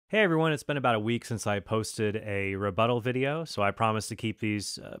Hey everyone, it's been about a week since I posted a rebuttal video, so I promise to keep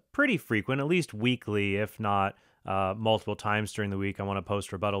these pretty frequent, at least weekly, if not multiple times during the week. I want to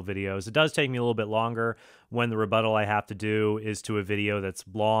post rebuttal videos. It does take me a little bit longer when the rebuttal I have to do is to a video that's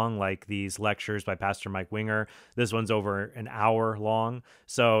long, like these lectures by Pastor Mike Winger. This one's over an hour long,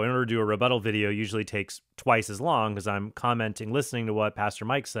 so in order to do a rebuttal video, it usually takes twice as long because I'm commenting, listening to what Pastor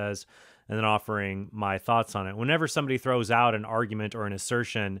Mike says, and then offering my thoughts on it. Whenever somebody throws out an argument or an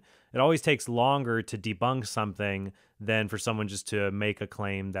assertion, it always takes longer to debunk something than for someone just to make a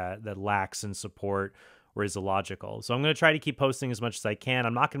claim that lacks in support or is illogical. So I'm going to try to keep posting as much as I can.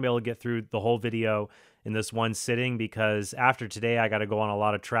 I'm not going to be able to get through the whole video in this one sitting because after today, I got to go on a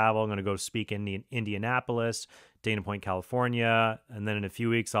lot of travel. I'm going to go speak in Indianapolis, Dana Point, California, and then in a few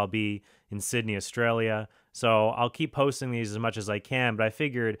weeks, I'll be in Sydney, Australia. So I'll keep posting these as much as I can, but I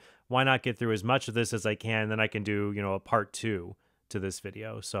figured why not get through as much of this as I can, then I can do, a part 2 to this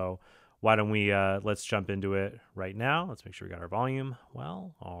video. So why don't we, let's jump into it right now. Let's make sure we got our volume.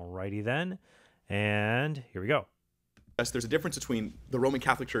 Well, alrighty then. And here we go. Yes, there's a difference between the Roman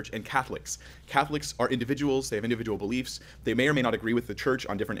Catholic Church and Catholics. Catholics are individuals, they have individual beliefs, they may or may not agree with the church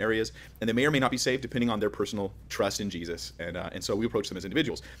on different areas, and they may or may not be saved depending on their personal trust in Jesus, and so we approach them as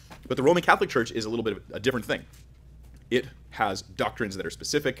individuals. But the Roman Catholic Church is a little bit of a different thing. It has doctrines that are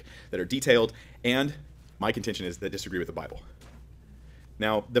specific, that are detailed, and my contention is that disagree with the Bible.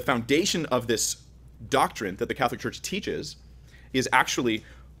 Now, the foundation of this doctrine that the Catholic Church teaches is actually,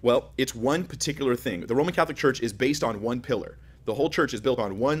 well, it's one particular thing. The Roman Catholic Church is based on one pillar. The whole church is built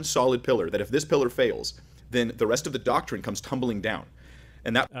on one solid pillar, that if this pillar fails, then the rest of the doctrine comes tumbling down.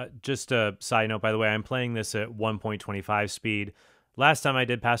 And that just a side note, by the way, I'm playing this at 1.25 speed. Last time I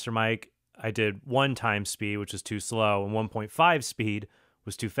did Pastor Mike, I did 1 time speed, which is too slow, and 1.5 speed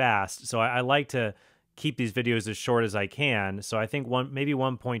was too fast. So I like to keep these videos as short as I can. So I think maybe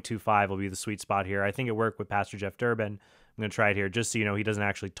 1.25 will be the sweet spot here. I think it worked with Pastor Jeff Durbin. I'm going to try it here just so you know he doesn't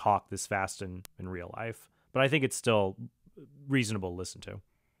actually talk this fast in real life. But I think it's still reasonable to listen to.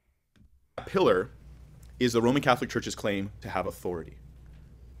 Pillar is the Roman Catholic Church's claim to have authority.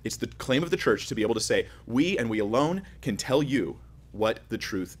 It's the claim of the church to be able to say, we and we alone can tell you what the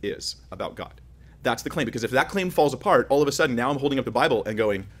truth is about God. That's the claim, because if that claim falls apart, all of a sudden now I'm holding up the Bible and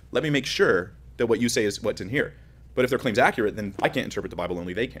going, let me make sure that what you say is what's in here. But if their claim's accurate, then I can't interpret the Bible,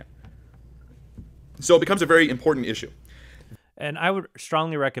 only they can. So it becomes a very important issue. And I would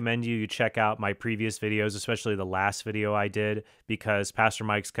strongly recommend you check out my previous videos, especially the last video I did, because Pastor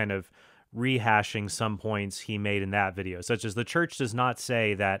Mike's kind of rehashing some points he made in that video, such as the church does not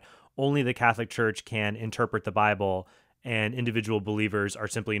say that only the Catholic Church can interpret the Bible and individual believers are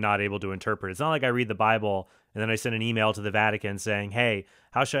simply not able to interpret. It's not like I read the Bible and then I send an email to the Vatican saying, hey,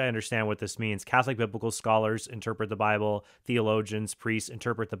 how should I understand what this means? Catholic biblical scholars interpret the Bible, theologians, priests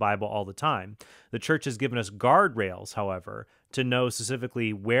interpret the Bible all the time. The church has given us guardrails, however, to know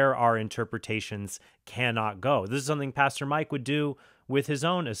specifically where our interpretations cannot go. This is something Pastor Mike would do with his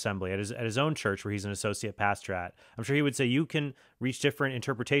own assembly at his own church where he's an associate pastor at. I'm sure he would say you can reach different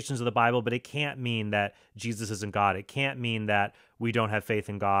interpretations of the Bible, but it can't mean that Jesus isn't God. It can't mean that we don't have faith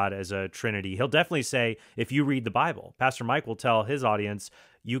in God as a Trinity. He'll definitely say, if you read the Bible, Pastor Mike will tell his audience,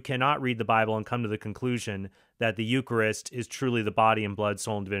 you cannot read the Bible and come to the conclusion that the Eucharist is truly the body and blood,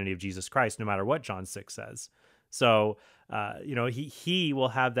 soul, and divinity of Jesus Christ, no matter what John 6 says. So, he will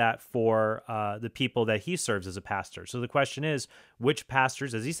have that for the people that he serves as a pastor. So the question is, which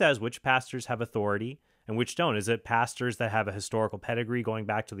pastors, as he says, which pastors have authority and which don't? Is it pastors that have a historical pedigree going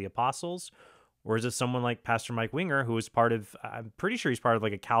back to the apostles? Or is it someone like Pastor Mike Winger, who is part of, I'm pretty sure he's part of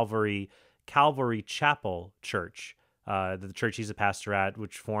like a Calvary Chapel church, the church he's a pastor at,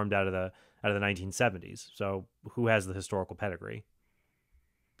 which formed out of the 1970s. So who has the historical pedigree?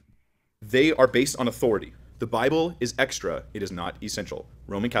 They are based on authority. The Bible is extra, it is not essential.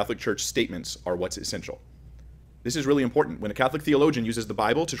 Roman Catholic Church statements are what's essential. This is really important. When a Catholic theologian uses the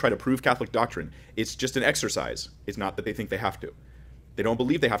Bible to try to prove Catholic doctrine, it's just an exercise. It's not that they think they have to. They don't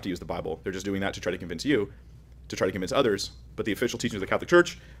believe they have to use the Bible. They're just doing that to try to convince you, to try to convince others. But the official teaching of the Catholic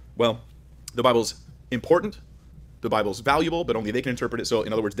Church, well, the Bible's important, the Bible's valuable, but only they can interpret it. So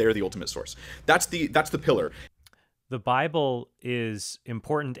in other words, they're the ultimate source. That's the pillar. The Bible is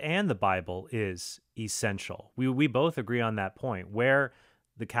important and the Bible is essential. We both agree on that point. Where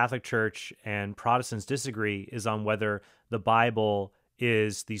the Catholic Church and Protestants disagree is on whether the Bible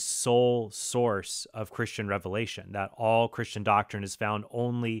is the sole source of Christian revelation, that all Christian doctrine is found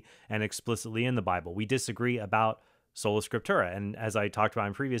only and explicitly in the Bible. We disagree about sola scriptura. And as I talked about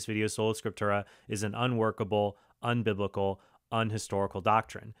in previous videos, sola scriptura is an unworkable, unbiblical, unhistorical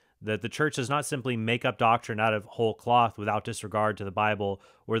doctrine. that the church does not simply make up doctrine out of whole cloth without disregard to the Bible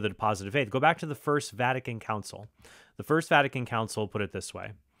or the deposit of faith. Go back to the First Vatican Council. The First Vatican Council put it this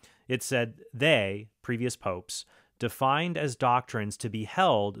way. It said they, previous popes, defined as doctrines to be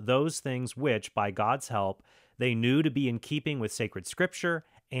held those things which, by God's help, they knew to be in keeping with sacred scripture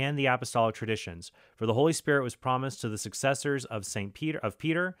and the apostolic traditions. For the Holy Spirit was promised to the successors of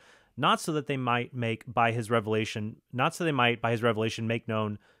Peter, not so that they might by his revelation make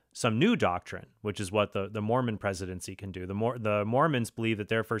known some new doctrine, which is what the Mormon presidency can do. The Mormons believe that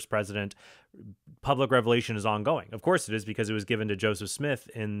their first president, public revelation is ongoing. Of course it is, because it was given to Joseph Smith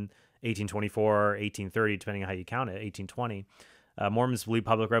in 1824 or 1830, depending on how you count it, 1820. Mormons believe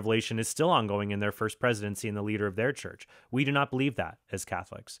public revelation is still ongoing in their first presidency and the leader of their church. We do not believe that as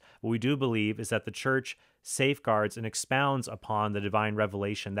Catholics. What we do believe is that the church safeguards and expounds upon the divine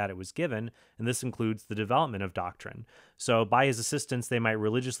revelation that it was given, and this includes the development of doctrine. So by his assistance, they might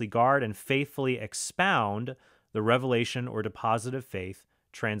religiously guard and faithfully expound the revelation or deposit of faith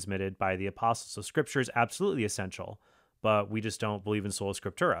transmitted by the apostles. So scripture is absolutely essential, but we just don't believe in sola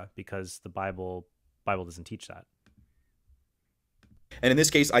scriptura because the Bible doesn't teach that. And in this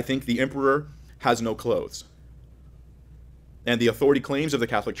case, I think the emperor has no clothes. And the authority claims of the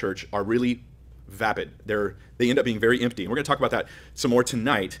Catholic Church are really vapid. They end up being very empty. And we're going to talk about that some more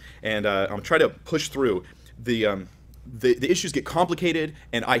tonight. And I'm trying to push through. The issues get complicated.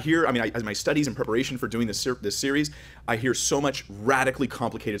 And as my studies in preparation for doing this series, I hear so much radically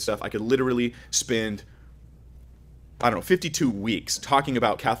complicated stuff. I could literally spend 52 weeks talking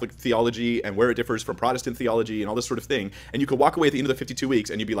about Catholic theology and where it differs from Protestant theology and all this sort of thing. And you could walk away at the end of the 52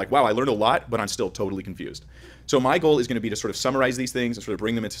 weeks and you'd be like, wow, I learned a lot, but I'm still totally confused. So my goal is going to be to sort of summarize these things and sort of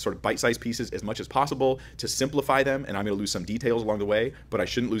bring them into sort of bite-sized pieces as much as possible to simplify them. And I'm going to lose some details along the way, but I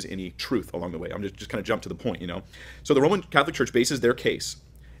shouldn't lose any truth along the way. I'm just kind of jump to the point, So the Roman Catholic Church bases their case,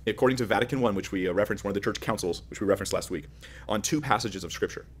 according to Vatican I, which we referenced, one of the church councils, which we referenced last week, on two passages of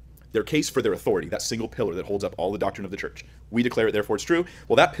Scripture. Their case for their authority, that single pillar that holds up all the doctrine of the church. We declare it, therefore it's true.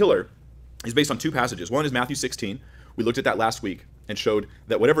 Well, that pillar is based on two passages. One is Matthew 16. We looked at that last week and showed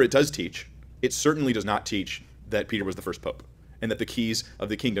that whatever it does teach, it certainly does not teach that Peter was the first pope and that the keys of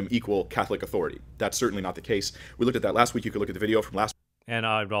the kingdom equal Catholic authority. That's certainly not the case. We looked at that last week. You could look at the video from last week. And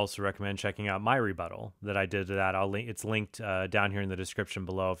I would also recommend checking out my rebuttal that I did to that. It's linked down here in the description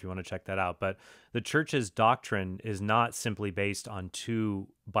below if you want to check that out. But the church's doctrine is not simply based on two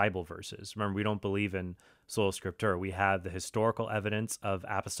Bible verses. Remember, we don't believe in sola scriptura. We have the historical evidence of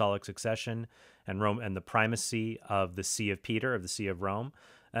apostolic succession and the primacy of the See of Peter, of the See of Rome.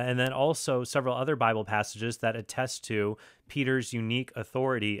 And then also several other Bible passages that attest to Peter's unique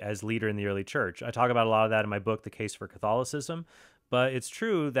authority as leader in the early church. I talk about a lot of that in my book, The Case for Catholicism. But it's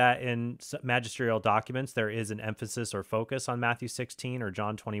true that in magisterial documents, there is an emphasis or focus on Matthew 16 or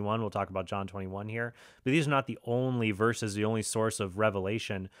John 21. We'll talk about John 21 here. But these are not the only verses, the only source of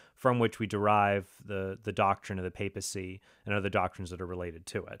revelation from which we derive the doctrine of the papacy and other doctrines that are related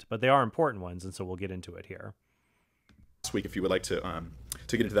to it. But they are important ones, and so we'll get into it here. Last week, if you would like to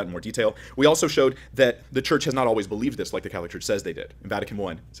get into that in more detail. We also showed that the church has not always believed this like the Catholic Church says they did. In Vatican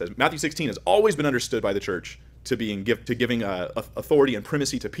I, it says Matthew 16 has always been understood by the church to giving authority and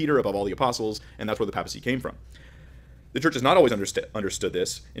primacy to Peter above all the apostles, and that's where the papacy came from. The church has not always understood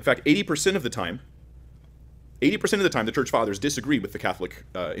this. In fact, 80% of the time, the church fathers disagree with the Catholic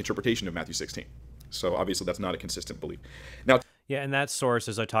interpretation of Matthew 16. So obviously that's not a consistent belief. Now, yeah, and that source,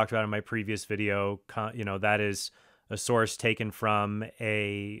 as I talked about in my previous video, that is a source taken from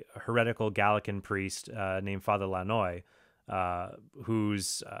a heretical Gallican priest named Father Lannoy,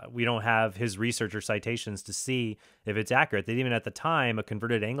 who's we don't have his research or citations to see if it's accurate. That even at the time, a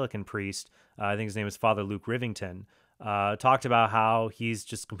converted Anglican priest, I think his name is Father Luke Rivington, talked about how he's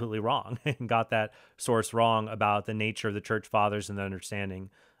just completely wrong and got that source wrong about the nature of the church fathers and the understanding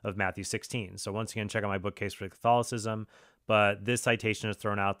of Matthew 16. So once again, check out my book, Case for Catholicism. But this citation is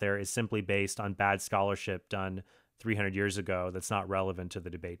thrown out there is simply based on bad scholarship done 300 years ago that's not relevant to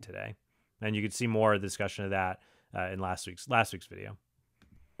the debate today. And you can see more discussion of that in last week's video.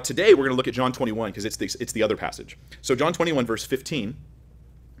 Today we're going to look at John 21 because it's the other passage. So John 21 verse 15.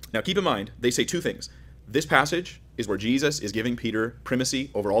 Now keep in mind, they say two things. This passage is where Jesus is giving Peter primacy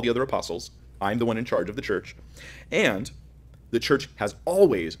over all the other apostles. I'm the one in charge of the church. And the church has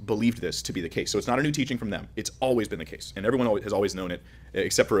always believed this to be the case. So it's not a new teaching from them. It's always been the case. And everyone has always known it,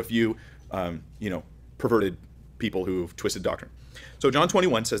 except for a few, perverted people who've twisted doctrine. So John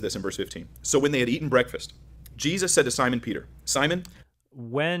 21 says this in verse 15. So when they had eaten breakfast, Jesus said to Simon Peter, Simon,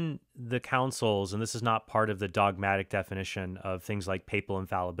 when the councils, and this is not part of the dogmatic definition of things like papal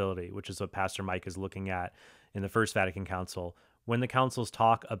infallibility, which is what Pastor Mike is looking at in the First Vatican Council, when the councils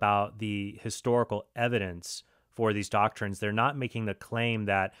talk about the historical evidence for these doctrines, they're not making the claim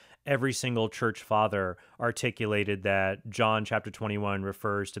that every single church father articulated that John chapter 21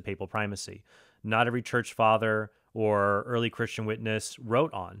 refers to papal primacy. Not every church father or early Christian witness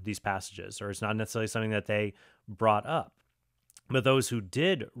wrote on these passages, or it's not necessarily something that they brought up. But those who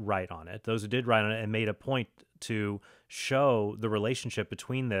did write on it, and made a point to show the relationship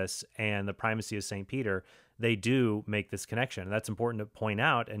between this and the primacy of St. Peter, they do make this connection. And that's important to point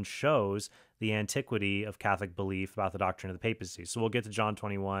out and shows the antiquity of Catholic belief about the doctrine of the papacy. So we'll get to John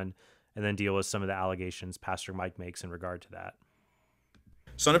 21 and then deal with some of the allegations Pastor Mike makes in regard to that.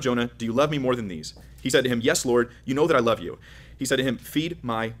 Son of Jonah, do you love me more than these? He said to him, yes, Lord, you know that I love you. He said to him, feed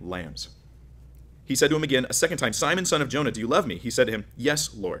my lambs. He said to him again a second time, Simon, son of Jonah, do you love me? He said to him,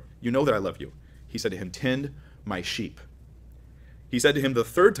 yes, Lord, you know that I love you. He said to him, tend my sheep. He said to him the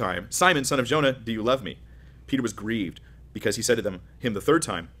third time, Simon, son of Jonah, do you love me? Peter was grieved because he said to him the third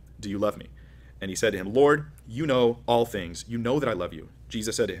time, do you love me? And he said to him, Lord, you know all things. You know that I love you.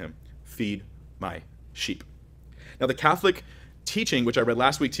 Jesus said to him, feed my sheep. Now, the Catholic teaching, which I read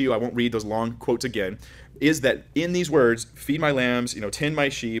last week to you, I won't read those long quotes again, is that in these words, feed my lambs, tend my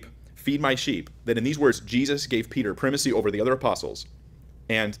sheep, feed my sheep, that in these words, Jesus gave Peter primacy over the other apostles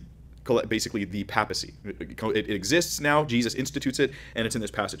and basically the papacy. It exists now, Jesus institutes it, and it's in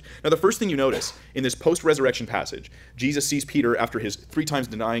this passage. Now, the first thing you notice in this post-resurrection passage, Jesus sees Peter after his 3 times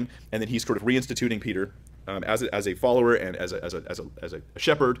denying, and then he's sort of reinstituting Peter as a follower and as a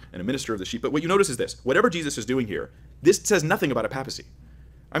shepherd and a minister of the sheep. But what you notice is this: whatever Jesus is doing here, this says nothing about a papacy.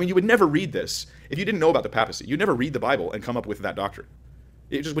 I mean, you would never read this if you didn't know about the papacy. You'd never read the Bible and come up with that doctrine.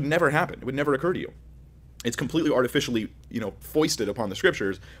 It just would never happen. It would never occur to you. It's completely artificially, foisted upon the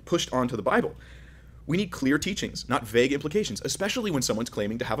scriptures, pushed onto the Bible. We need clear teachings, not vague implications, especially when someone's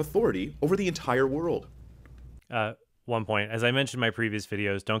claiming to have authority over the entire world. One point, as I mentioned in my previous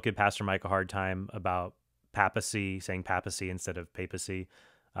videos, don't give Pastor Mike a hard time about papacy, saying papacy instead of papacy.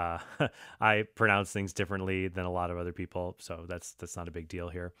 I pronounce things differently than a lot of other people, so that's not a big deal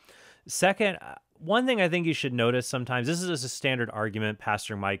here. Second, one thing I think you should notice sometimes, this is a standard argument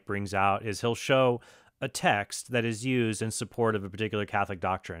Pastor Mike brings out, is he'll show a text that is used in support of a particular Catholic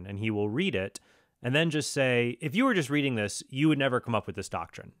doctrine, and he will read it and then just say, if you were just reading this, you would never come up with this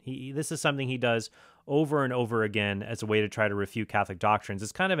doctrine. This is something he does over and over again as a way to try to refute Catholic doctrines.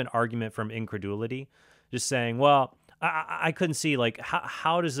 It's kind of an argument from incredulity, just saying, well, I couldn't see,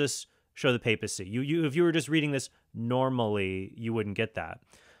 how does this show the papacy? If you were just reading this normally, you wouldn't get that.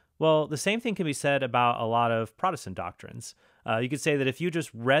 Well, the same thing can be said about a lot of Protestant doctrines. You could say that if you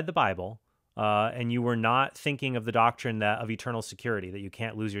just read the Bible, and you were not thinking of the doctrine of eternal security, that you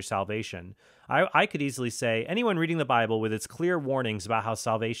can't lose your salvation, I could easily say anyone reading the Bible with its clear warnings about how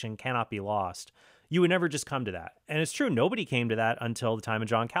salvation cannot be lost, you would never just come to that. And it's true, nobody came to that until the time of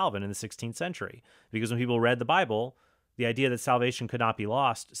John Calvin in the 16th century, because when people read the Bible, the idea that salvation could not be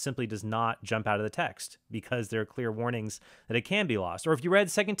lost simply does not jump out of the text, because there are clear warnings that it can be lost. Or if you read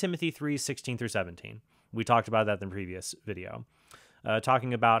 2 Timothy 3:16 through 17, we talked about that in the previous video,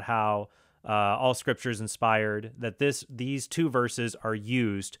 talking about how all scripture is inspired, that these 2 verses are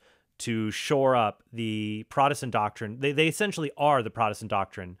used to shore up the Protestant doctrine. They essentially are the Protestant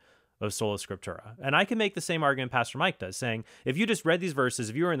doctrine of sola scriptura. And I can make the same argument Pastor Mike does, saying, if you just read these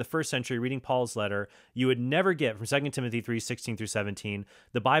verses, if you were in the 1st century reading Paul's letter, you would never get from 2 Timothy 3:16 through 17,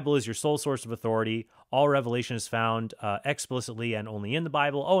 the Bible is your sole source of authority. All revelation is found explicitly and only in the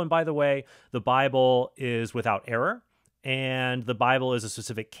Bible. Oh, and by the way, the Bible is without error, and the Bible is a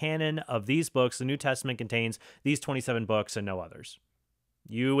specific canon of these books. The New Testament contains these 27 books and no others.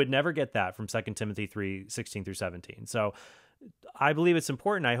 You would never get that from 2 Timothy 3:16 through 17. So I believe it's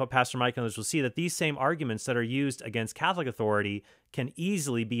important. I hope Pastor Mike and others will see that these same arguments that are used against Catholic authority can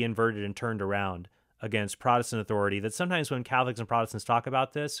easily be inverted and turned around against Protestant authority. That sometimes when Catholics and Protestants talk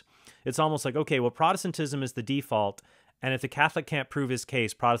about this, it's almost like, okay, well, Protestantism is the default, and if the Catholic can't prove his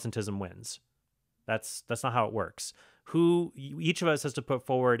case, Protestantism wins. That's not how it works. Each of us has to put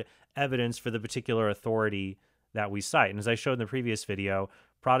forward evidence for the particular authority that we cite. And as I showed in the previous video,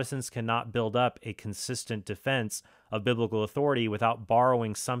 Protestants cannot build up a consistent defense of biblical authority without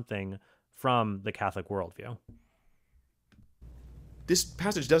borrowing something from the Catholic worldview. This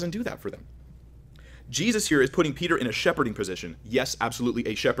passage doesn't do that for them. Jesus here is putting Peter in a shepherding position. Yes, absolutely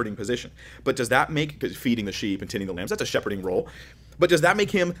a shepherding position. But does that make, feeding the sheep and tending the lambs, that's a shepherding role. But does that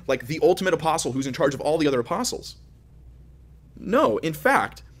make him like the ultimate apostle who's in charge of all the other apostles? No. In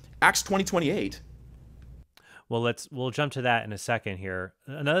fact, Acts 20:28. Well, we'll jump to that in a second here.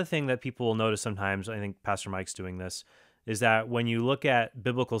 Another thing that people will notice sometimes, I think Pastor Mike's doing this, is that when you look at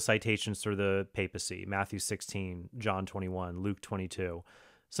biblical citations for the papacy, Matthew 16, John 21, Luke 22,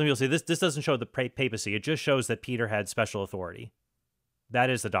 some people say this doesn't show the papacy. It just shows that Peter had special authority. That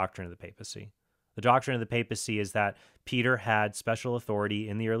is the doctrine of the papacy. The doctrine of the papacy is that Peter had special authority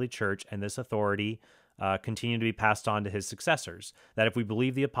in the early church, and this authority continued to be passed on to his successors. That if we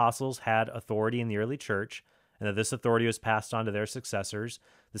believe the apostles had authority in the early church, and that this authority was passed on to their successors,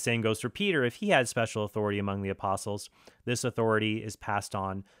 the same goes for Peter. If he had special authority among the apostles, this authority is passed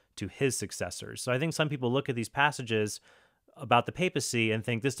on to his successors. So I think some people look at these passages about the papacy and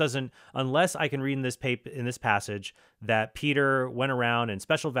think this doesn't, unless I can read in this passage that Peter went around in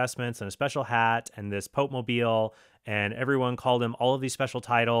special vestments and a special hat and this Pope mobile, and everyone called him all of these special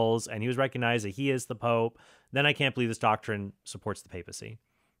titles, and he was recognized that he is the Pope, then I can't believe this doctrine supports the papacy.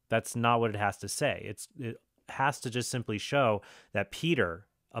 That's not what it has to say. It has to just simply show that Peter,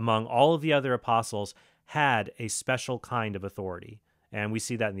 among all of the other apostles, had a special kind of authority. And we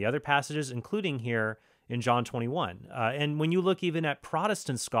see that in the other passages, including here in John 21. And when you look even at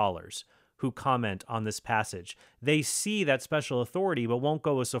Protestant scholars who comment on this passage, they see that special authority, but won't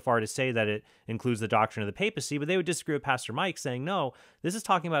go so far to say that it includes the doctrine of the papacy, but they would disagree with Pastor Mike, saying, no, this is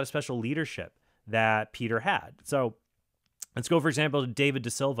talking about a special leadership that Peter had. So let's go, for example, to David De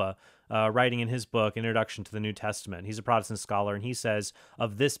Silva, writing in his book, Introduction to the New Testament. He's a Protestant scholar, and he says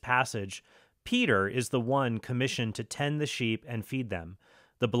of this passage, Peter is the one commissioned to tend the sheep and feed them.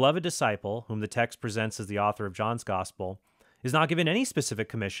 The beloved disciple, whom the text presents as the author of John's gospel, is not given any specific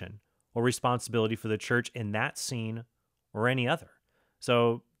commission or responsibility for the church in that scene or any other.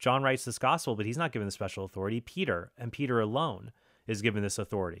 So John writes this gospel, but he's not given the special authority. Peter, and Peter alone, is given this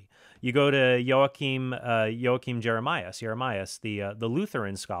authority. You go to Joachim Jeremias, the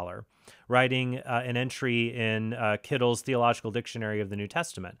Lutheran scholar, writing an entry in Kittle's Theological Dictionary of the New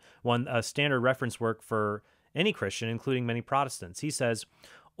Testament, a standard reference work for any Christian, including many Protestants. He says,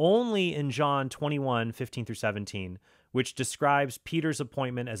 only in John 21, 15 through 17, which describes Peter's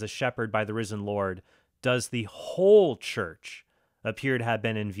appointment as a shepherd by the risen Lord, does the whole church appear to have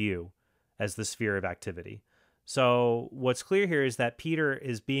been in view as the sphere of activity. So what's clear here is that Peter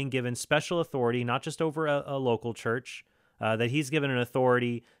is being given special authority, not just over a local church, that he's given an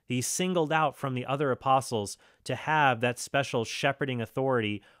authority. He's singled out from the other apostles to have that special shepherding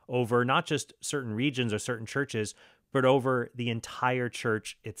authority over not just certain regions or certain churches, but over the entire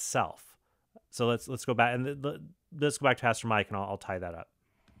church itself. So let's go back, and let's go back to Pastor Mike, and I'll tie that up.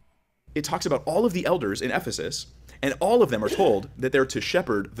 It talks about all of the elders in Ephesus, and all of them are told that they're to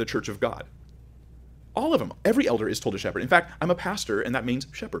shepherd the church of God. All of them. Every elder is told to shepherd. In fact, I'm a pastor, and that means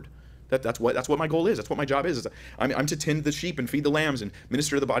shepherd. That's what my goal is. That's what my job is. I'm to tend the sheep and feed the lambs and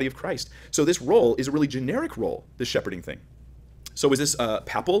minister to the body of Christ. So this role is a really generic role, this shepherding thing. So is this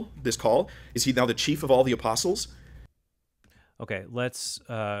papal, this call? Is he now the chief of all the apostles? Okay, let's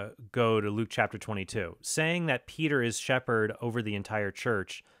go to Luke chapter 22. Saying that Peter is shepherd over the entire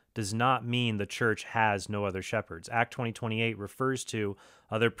church does not mean the church has no other shepherds. Act 20:28 refers to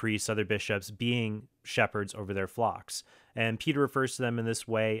other priests, other bishops being shepherds over their flocks. And Peter refers to them in this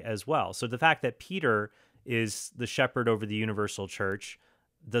way as well. So the fact that Peter is the shepherd over the universal church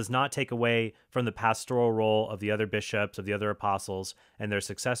does not take away from the pastoral role of the other bishops, of the other apostles, and their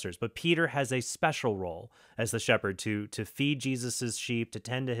successors. But Peter has a special role as the shepherd to feed Jesus's sheep, to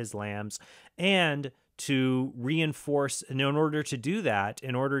tend to his lambs, and to reinforce. And in order to do that,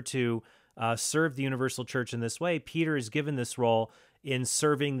 in order to serve the universal church in this way, Peter is given this role in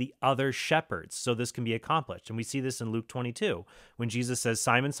serving the other shepherds, so this can be accomplished. And we see this in Luke 22, when Jesus says,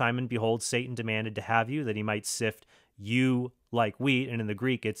 Simon, Simon, behold, Satan demanded to have you, that he might sift you like wheat. And in the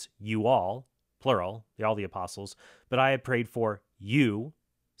Greek, it's you all, plural, all the apostles. But I had prayed for you,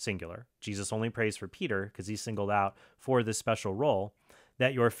 singular. Jesus only prays for Peter because he's singled out for this special role,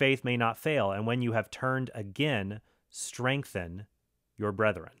 that your faith may not fail. And when you have turned again, strengthen your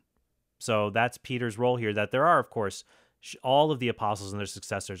brethren. So that's Peter's role here, that there are, of course, all of the apostles and their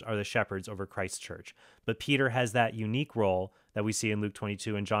successors are the shepherds over Christ's church. But Peter has that unique role that we see in Luke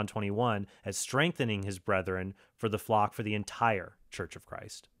 22 and John 21 as strengthening his brethren for the flock, for the entire church of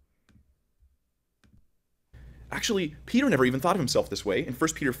Christ. Actually, Peter never even thought of himself this way. In 1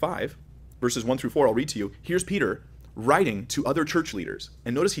 Peter 5, verses 1 through 4, I'll read to you. Here's Peter writing to other church leaders.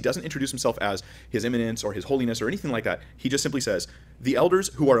 And notice he doesn't introduce himself as his eminence or his holiness or anything like that. He just simply says, the elders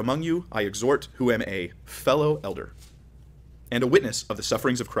who are among you, I exhort, who am a fellow elder and a witness of the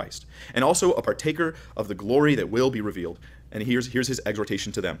sufferings of Christ, and also a partaker of the glory that will be revealed. And here's his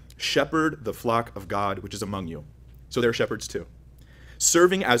exhortation to them. Shepherd the flock of God which is among you. So they're shepherds too.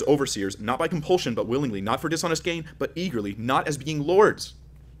 Serving as overseers, not by compulsion, but willingly, not for dishonest gain, but eagerly, not as being lords.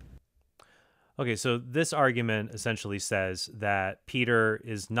 Okay, so this argument essentially says that Peter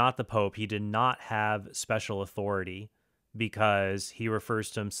is not the Pope. He did not have special authority because he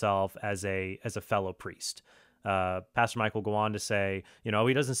refers to himself as a fellow priest. Pastor Mike will go on to say, he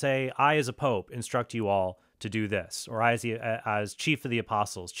doesn't say, I as a Pope instruct you all to do this, or I as chief of the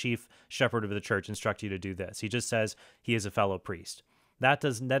apostles, chief shepherd of the church instruct you to do this. He just says he is a fellow priest. That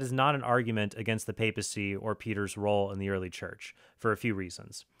is not an argument against the papacy or Peter's role in the early church for a few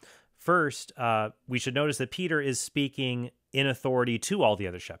reasons. First, we should notice that Peter is speaking in authority to all the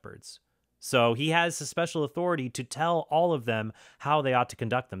other shepherds. So he has a special authority to tell all of them how they ought to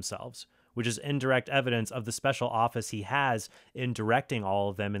conduct themselves, which is indirect evidence of the special office he has in directing all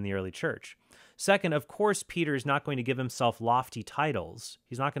of them in the early church. Second, of course, Peter is not going to give himself lofty titles.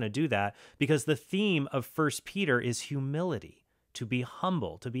 He's not going to do that because the theme of 1 Peter is humility. To be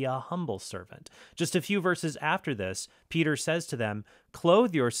humble, to be a humble servant. Just a few verses after this, Peter says to them,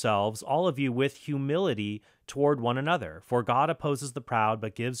 clothe yourselves, all of you, with humility toward one another, for God opposes the proud,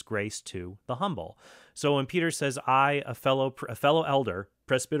 but gives grace to the humble. So when Peter says, I, a fellow elder,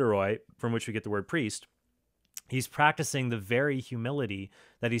 presbyteroi, from which we get the word priest, he's practicing the very humility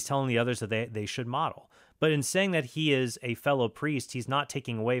that he's telling the others that they should model. But in saying that he is a fellow priest, he's not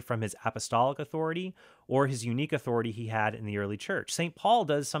taking away from his apostolic authority or his unique authority he had in the early church. St. Paul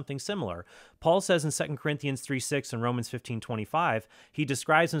does something similar. Paul says in 2 Corinthians 3:6 and Romans 15:25, he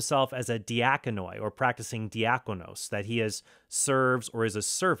describes himself as a diakonoi, or practicing diakonos, that he serves or is a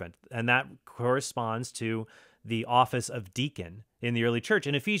servant. And that corresponds to the office of deacon in the early church.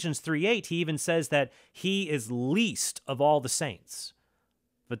 In Ephesians 3:8, he even says that he is least of all the saints.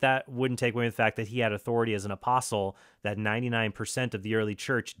 But that wouldn't take away the fact that he had authority as an apostle that 99% of the early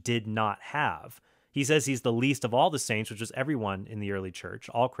church did not have. He says he's the least of all the saints, which is everyone in the early church.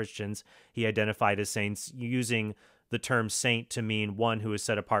 All Christians he identified as saints, using the term saint to mean one who is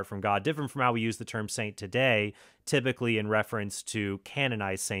set apart from God, different from how we use the term saint today, typically in reference to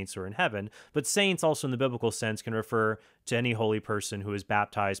canonized saints who are in heaven. But saints also in the biblical sense can refer to any holy person who is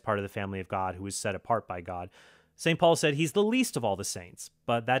baptized, part of the family of God, who is set apart by God. St. Paul said he's the least of all the saints,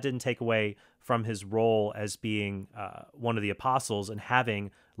 but that didn't take away from his role as being one of the apostles and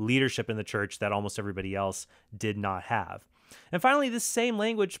having leadership in the church that almost everybody else did not have. And finally, this same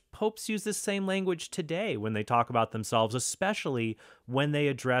language, popes use this same language today when they talk about themselves, especially when they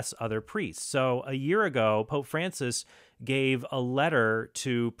address other priests. So a year ago, Pope Francis gave a letter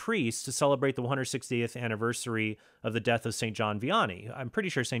to priests to celebrate the 160th anniversary of the death of St. John Vianney. I'm pretty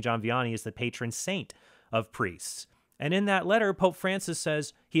sure St. John Vianney is the patron saint of priests. And in that letter, Pope Francis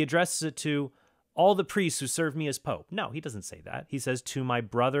says he addresses it to all the priests who serve me as Pope. No, he doesn't say that. He says, to my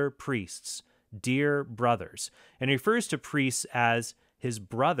brother priests, dear brothers, and he refers to priests as his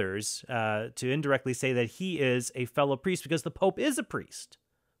brothers to indirectly say that he is a fellow priest because the Pope is a priest.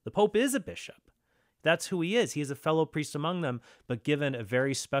 The Pope is a bishop. That's who he is. He is a fellow priest among them, but given a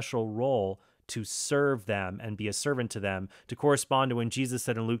very special role to serve them and be a servant to them, to correspond to when Jesus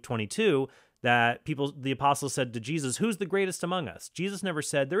said in Luke 22 that the apostles said to Jesus, who's the greatest among us? Jesus never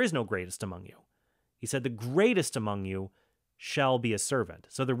said, there is no greatest among you. He said, the greatest among you shall be a servant.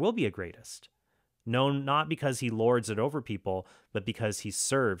 So there will be a greatest. Known not because he lords it over people, but because he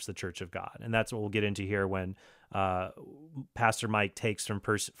serves the church of God. And that's what we'll get into here when Pastor Mike takes from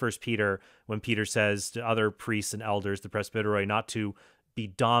 1 Peter, when Peter says to other priests and elders, the presbyteroi, not to be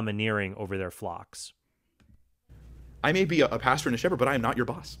domineering over their flocks. I may be a pastor and a shepherd, but I am not your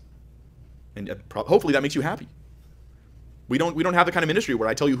boss. And hopefully that makes you happy. We don't have the kind of ministry where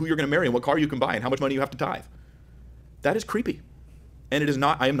I tell you who you're going to marry and what car you can buy and how much money you have to tithe. That is creepy. And it is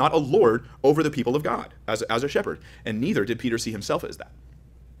not. I am not a lord over the people of God as a shepherd. And neither did Peter see himself as that.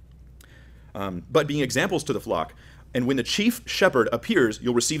 But being examples to the flock, and when the chief shepherd appears,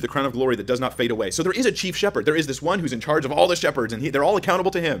 you'll receive the crown of glory that does not fade away. So there is a chief shepherd. There is this one who's in charge of all the shepherds, and they're all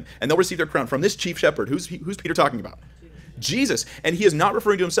accountable to him. And they'll receive their crown from this chief shepherd. Who's Peter talking about? Jesus. And he is not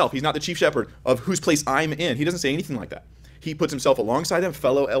referring to himself. He's not the chief shepherd of whose place I'm in. He doesn't say anything like that. He puts himself alongside them,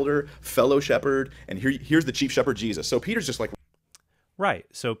 fellow elder, fellow shepherd, and here's the chief shepherd, Jesus. So Peter's just like... Right.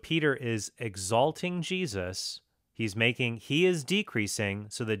 So Peter is exalting Jesus. He is decreasing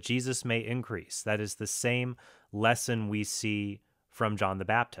so that Jesus may increase. That is the same lesson we see from John the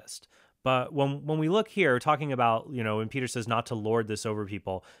Baptist. But when we look here, talking about, when Peter says not to lord this over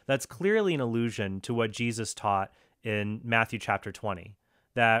people, that's clearly an allusion to what Jesus taught in Matthew chapter 20.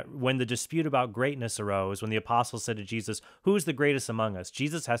 That when the dispute about greatness arose, when the apostles said to Jesus, who's the greatest among us?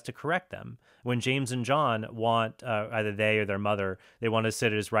 Jesus has to correct them. When James and John want, either they or their mother, they want to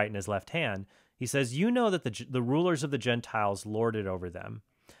sit at his right and his left hand, he says, you know that the rulers of the Gentiles lord it over them,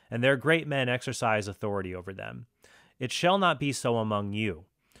 and their great men exercise authority over them. It shall not be so among you,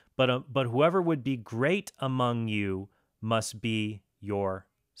 but whoever would be great among you must be your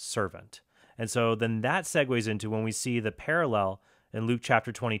servant. And so then that segues into when we see the parallel in Luke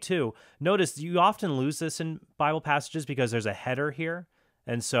chapter 22. Notice you often lose this in Bible passages because there's a header here.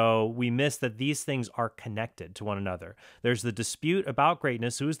 And so we miss that these things are connected to one another. There's the dispute about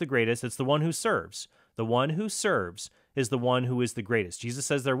greatness. Who is the greatest? It's the one who serves. The one who serves is the one who is the greatest. Jesus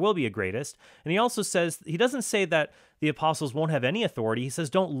says there will be a greatest. And he also says, he doesn't say that the apostles won't have any authority. He says,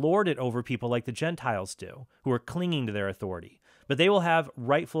 don't lord it over people like the Gentiles do, who are clinging to their authority. But they will have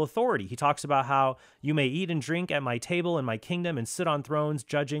rightful authority. He talks about how you may eat and drink at my table in my kingdom and sit on thrones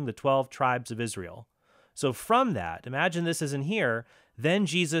judging the 12 tribes of Israel. So from that, imagine this isn't here, then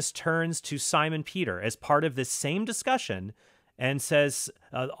Jesus turns to Simon Peter as part of this same discussion and says,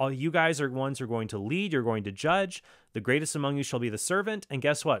 all you guys are ones who are going to lead, you're going to judge. The greatest among you shall be the servant. And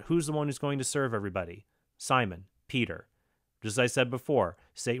guess what? Who's the one who's going to serve everybody? Simon, Peter. Just as I said before,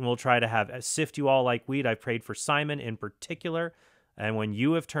 Satan will try to sift you all like wheat. I've prayed for Simon in particular. And when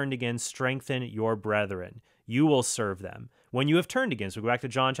you have turned again, strengthen your brethren. You will serve them. When you have turned again, so go back to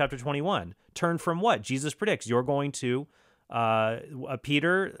John chapter 21. Turn from what? Jesus predicts you're going to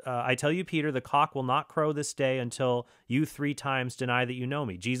Peter, I tell you, Peter, the cock will not crow this day until you 3 times deny that you know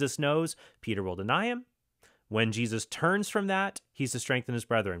me. Jesus knows Peter will deny him. When Jesus turns from that, he's to strengthen his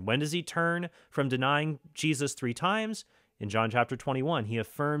brethren. When does he turn from denying Jesus 3 times? In John chapter 21, he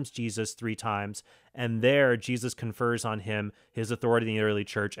affirms Jesus 3 times, and there Jesus confers on him his authority in the early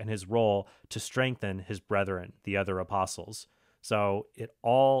church and his role to strengthen his brethren, the other apostles. So it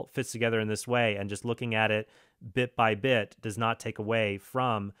all fits together in this way, and just looking at it bit by bit does not take away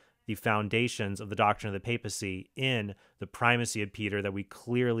from the foundations of the doctrine of the papacy in the primacy of Peter that we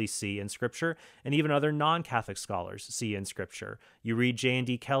clearly see in Scripture, and even other non-Catholic scholars see in Scripture. You read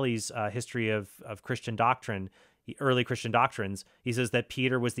J.N.D. Kelly's history of Christian doctrine, early Christian doctrines. He says that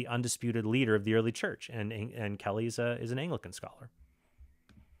Peter was the undisputed leader of the early church, and Kelly is an Anglican scholar.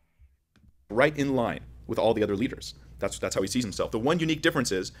 Right in line with all the other leaders. That's how he sees himself. The one unique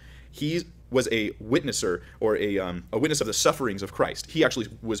difference is he was a witnesser, or a witness of the sufferings of Christ. He actually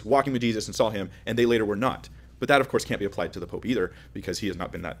was walking with Jesus and saw him, and they later were not. But that, of course, can't be applied to the Pope either, because he has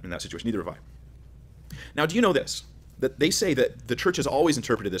not been in that situation. Neither have I. Now, do you know this? That they say that the church has always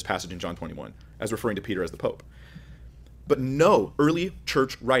interpreted this passage in John 21 as referring to Peter as the Pope. But no early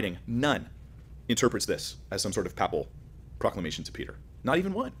church writing, none, interprets this as some sort of papal proclamation to Peter. Not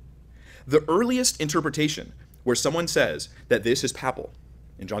even one. The earliest interpretation where someone says that this is papal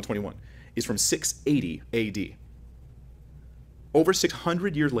in John 21 is from 680 AD. Over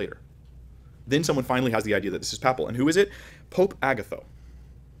 600 years later. Then someone finally has the idea that this is papal. And who is it? Pope Agatho.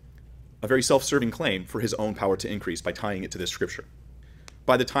 A very self-serving claim for his own power to increase by tying it to this scripture.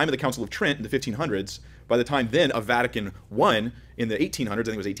 By the time of the Council of Trent in the 1500s, by the time then of Vatican I in the 1800s, I think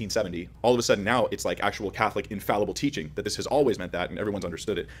it was 1870, all of a sudden now it's like actual Catholic infallible teaching that this has always meant that and everyone's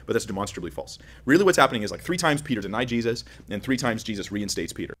understood it, but that's demonstrably false. Really what's happening is like 3 times Peter denied Jesus and 3 times Jesus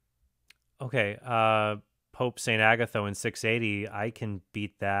reinstates Peter. Okay, Pope St. Agatho in 680, I can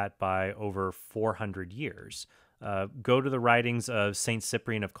beat that by over 400 years. Go to the writings of St.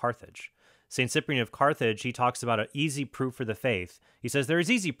 Cyprian of Carthage. St. Cyprian of Carthage, he talks about an easy proof for the faith. He says there is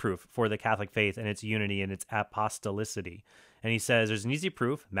easy proof for the Catholic faith and its unity and its apostolicity. And he says there's an easy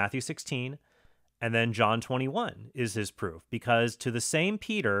proof, Matthew 16, and then John 21 is his proof. Because to the same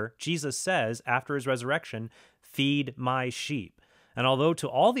Peter, Jesus says after his resurrection, feed my sheep. And although to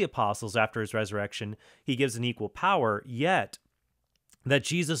all the apostles after his resurrection, he gives an equal power, yet that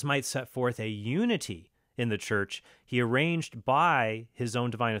Jesus might set forth a unity in the church, he arranged by his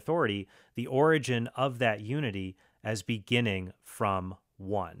own divine authority the origin of that unity as beginning from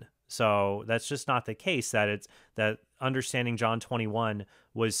one. So that's just not the case, that understanding John 21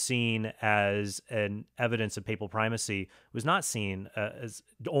 was seen as an evidence of papal primacy was not seen as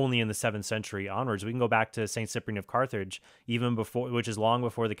only in the 7th century onwards. We can go back to St. Cyprian of Carthage, even before, which is long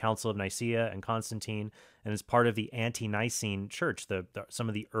before the Council of Nicaea and Constantine, and is part of the ante-Nicene church, some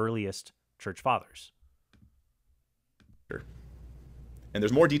of the earliest church fathers. And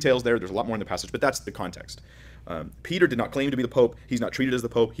there's more details there. There's a lot more in the passage, but that's the context. Peter did not claim to be the Pope. He's not treated as the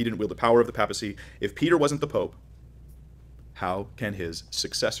Pope. He didn't wield the power of the papacy. If Peter wasn't the Pope, how can his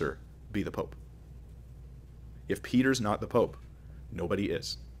successor be the Pope? If Peter's not the Pope, nobody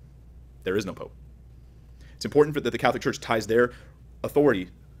is. There is no Pope. It's important that the Catholic Church ties their authority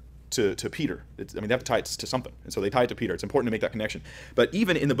to Peter. They have to tie it to something. And so they tie it to Peter. It's important to make that connection. But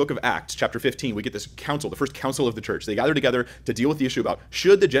even in the book of Acts, chapter 15, we get this council, the first council of the church. They gather together to deal with the issue about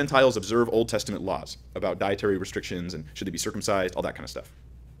should the Gentiles observe Old Testament laws about dietary restrictions and should they be circumcised, all that kind of stuff.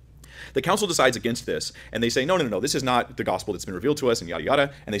 The council decides against this, and they say, no, no, no, this is not the gospel that's been revealed to us, and yada,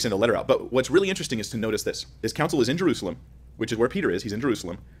 yada, and they send a letter out. But what's really interesting is to notice this. This council is in Jerusalem, which is where Peter is. He's in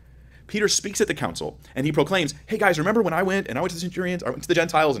Jerusalem. Peter speaks at the council, and he proclaims, hey guys, remember when I went to the centurions, I went to the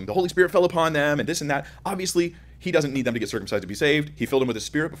Gentiles, and the Holy Spirit fell upon them, and this and that. Obviously, he doesn't need them to get circumcised to be saved. He filled them with his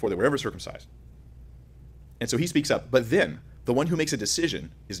Spirit before they were ever circumcised. And so he speaks up. But then, the one who makes a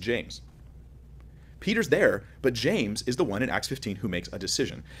decision is James. Peter's there, but James is the one in Acts 15 who makes a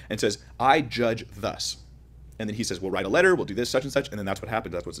decision and says, I judge thus. And then he says, we'll write a letter, we'll do this, such and such, and then that's what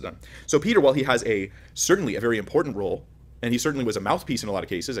happens, that's what's done. So Peter, while he has certainly a very important role, and he certainly was a mouthpiece in a lot of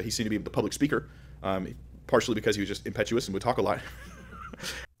cases. He seemed to be the public speaker, partially because he was just impetuous and would talk a lot.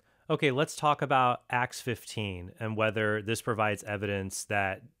 Okay, let's talk about Acts 15 and whether this provides evidence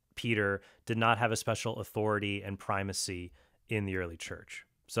that Peter did not have a special authority and primacy in the early church.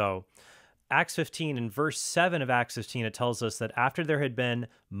 So Acts 15, in verse 7 of Acts 15, it tells us that after there had been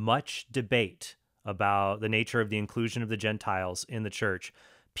much debate about the nature of the inclusion of the Gentiles in the church,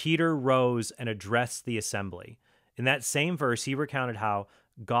 Peter rose and addressed the assembly. In that same verse, he recounted how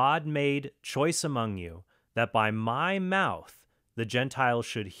God made choice among you that by my mouth the Gentiles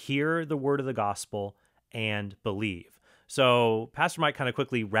should hear the word of the gospel and believe. So Pastor Mike kind of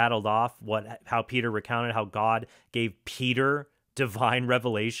quickly rattled off how Peter recounted how God gave Peter divine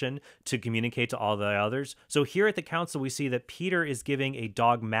revelation to communicate to all the others. So here at the council, we see that Peter is giving a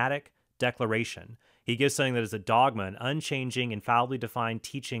dogmatic declaration. He gives something that is a dogma, an unchanging, infallibly defined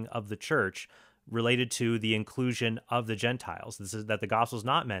teaching of the church related to the inclusion of the Gentiles. This is that the gospel is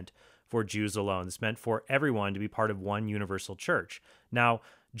not meant for Jews alone. It's meant for everyone to be part of one universal church. Now,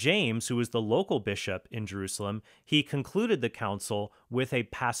 James, who was the local bishop in Jerusalem, he concluded the council with a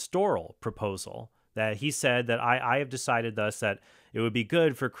pastoral proposal that he said that I have decided thus that it would be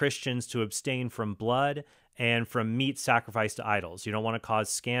good for Christians to abstain from blood and from meat sacrificed to idols. You don't want to cause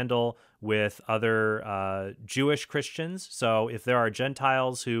scandal with other Jewish Christians. So if there are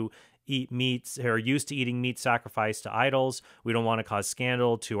Gentiles who eat meats, who are used to eating meat sacrificed to idols, we don't want to cause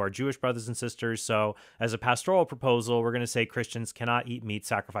scandal to our Jewish brothers and sisters. So as a pastoral proposal, we're going to say Christians cannot eat meat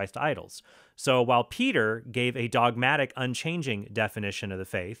sacrificed to idols. So while Peter gave a dogmatic, unchanging definition of the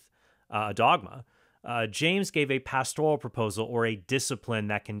faith, a dogma, James gave a pastoral proposal or a discipline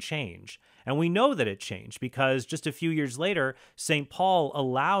that can change. And we know that it changed because just a few years later, St. Paul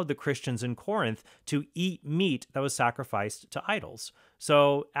allowed the Christians in Corinth to eat meat that was sacrificed to idols.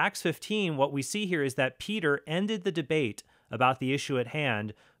 So Acts 15, what we see here is that Peter ended the debate about the issue at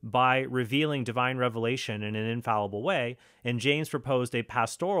hand by revealing divine revelation in an infallible way, and James proposed a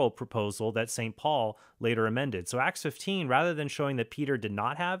pastoral proposal that St. Paul later amended. So Acts 15, rather than showing that Peter did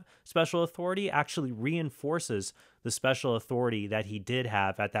not have special authority, actually reinforces the special authority that he did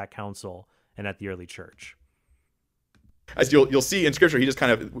have at that council and at the early church. As you'll see in Scripture, he just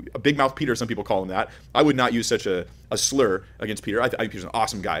kind of, a big mouth Peter, some people call him that. I would not use such a slur against Peter. I think Peter's an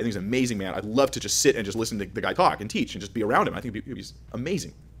awesome guy. I think he's an amazing man. I'd love to just sit and just listen to the guy talk and teach and just be around him. I think he's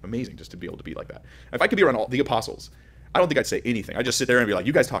amazing just to be able to be like that. If I could be around all the apostles, I don't think I'd say anything. I'd just sit there and be like,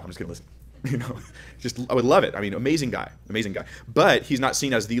 you guys talk, I'm just going to listen. I would love it. I mean, amazing guy. But he's not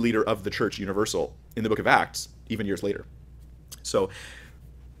seen as the leader of the church universal in the book of Acts, even years later. So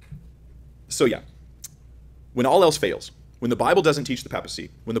yeah, when all else fails, when the Bible doesn't teach the papacy,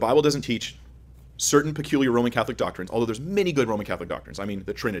 when the Bible doesn't teach certain peculiar Roman Catholic doctrines, although there's many good Roman Catholic doctrines, I mean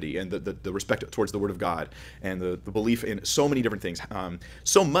the Trinity and the respect towards the Word of God and the belief in so many different things,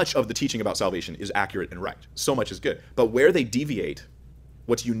 so much of the teaching about salvation is accurate and right. So much is good. But where they deviate,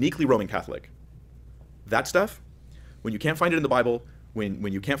 what's uniquely Roman Catholic, that stuff, when you can't find it in the Bible,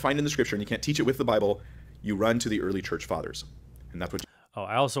 when you can't find it in the Scripture and you can't teach it with the Bible, you run to the early church fathers. And that's what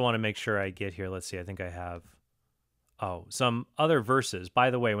I also want to make sure I get here. Let's see. I think I have some other verses. By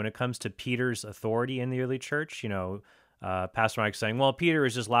the way, when it comes to Peter's authority in the early church, Pastor Mike's saying, well, Peter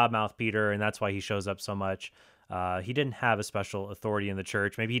is just loudmouth Peter, and that's why he shows up so much. He didn't have a special authority in the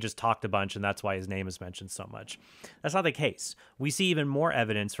church. Maybe he just talked a bunch, and that's why his name is mentioned so much. That's not the case. We see even more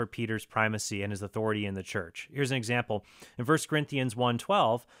evidence for Peter's primacy and his authority in the church. Here's an example. In 1 Corinthians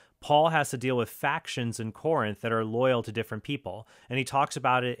 1:12, Paul has to deal with factions in Corinth that are loyal to different people, and he talks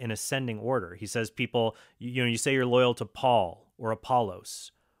about it in ascending order. He says people, you say you're loyal to Paul or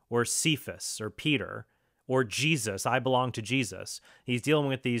Apollos or Cephas or Peter or Jesus. I belong to Jesus. He's dealing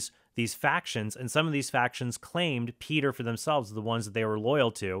with these factions, and some of these factions claimed Peter for themselves, the ones that they were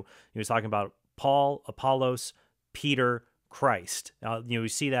loyal to. He was talking about Paul, Apollos, Peter, Christ. Now, you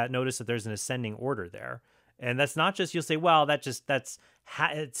see that. Notice that there's an ascending order there. And that's not just, you'll say, well,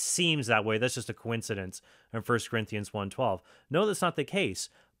 it seems that way. That's just a coincidence in 1 Corinthians 1:12. No, that's not the case.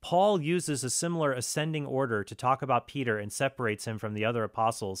 Paul uses a similar ascending order to talk about Peter and separates him from the other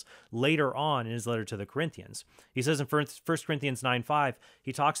apostles later on in his letter to the Corinthians. He says in 1 Corinthians 9:5,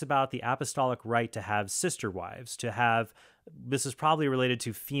 he talks about the apostolic right to have sister wives, to have, this is probably related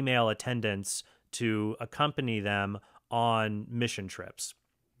to female attendants to accompany them on mission trips.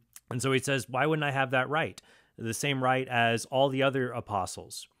 And so he says, why wouldn't I have that right? The same right as all the other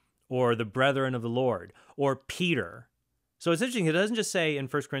apostles, or the brethren of the Lord, or Peter. So it's interesting, it doesn't just say in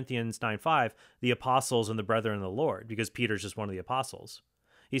 1 Corinthians 9:5, the apostles and the brethren of the Lord, because Peter's just one of the apostles.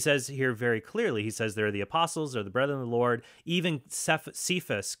 He says here very clearly, he says they're the apostles, they're the brethren of the Lord, even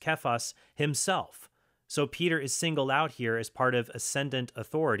Cephas himself. So Peter is singled out here as part of ascendant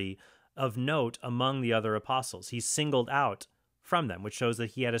authority of note among the other apostles. He's singled out from them, which shows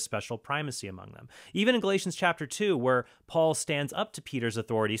that he had a special primacy among them. Even in Galatians chapter 2, where Paul stands up to Peter's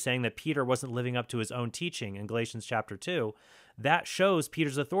authority, saying that Peter wasn't living up to his own teaching in Galatians chapter 2, that shows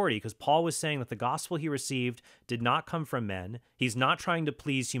Peter's authority, because Paul was saying that the gospel he received did not come from men. He's not trying to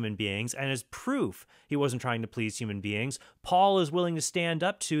please human beings, and as proof he wasn't trying to please human beings, Paul is willing to stand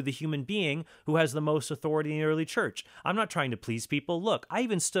up to the human being who has the most authority in the early church. I'm not trying to please people. Look, I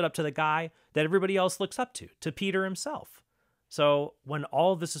even stood up to the guy that everybody else looks up to Peter himself. So when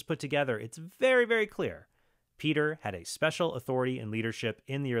all of this is put together, it's very, very clear. Peter had a special authority and leadership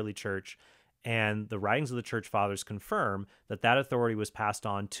in the early church, and the writings of the church fathers confirm that that authority was passed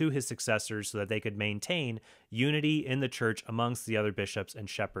on to his successors so that they could maintain unity in the church amongst the other bishops and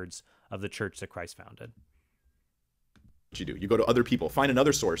shepherds of the church that Christ founded. What you do, you go to other people, find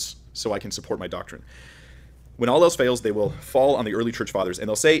another source so I can support my doctrine. When all else fails, they will fall on the early church fathers, and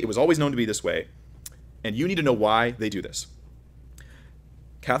they'll say it was always known to be this way, and you need to know why they do this.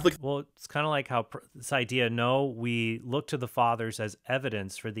 Well, it's kind of like how this idea, no, we look to the fathers as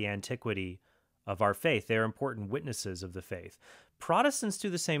evidence for the antiquity of our faith. They're important witnesses of the faith. Protestants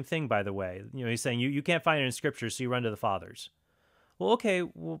do the same thing, by the way. You know, he's saying you can't find it in Scripture, so you run to the fathers. Well, okay,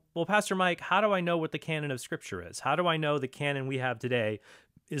 well, Pastor Mike, how do I know what the canon of Scripture is? How do I know the canon we have today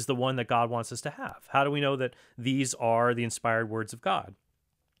is the one that God wants us to have? How do we know that these are the inspired words of God?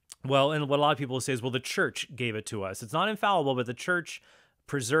 Well, and what a lot of people say is, well, the church gave it to us. It's not infallible, but the church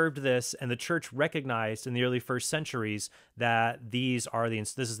preserved this, and the church recognized in the early first centuries that this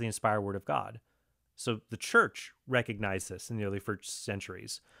is the inspired word of God. So the church recognized this in the early first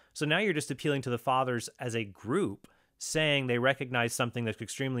centuries. So now you're just appealing to the fathers as a group, saying they recognize something that's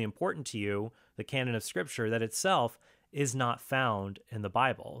extremely important to you, the canon of Scripture, that itself is not found in the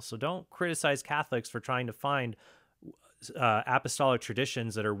Bible. So don't criticize Catholics for trying to find apostolic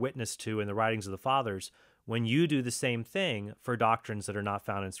traditions that are witnessed to in the writings of the fathers, when you do the same thing for doctrines that are not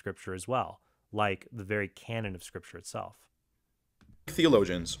found in Scripture as well, like the very canon of Scripture itself.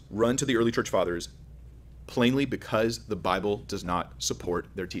 Theologians run to the early church fathers plainly because the Bible does not support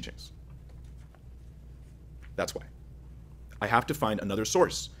their teachings. That's why. I have to find another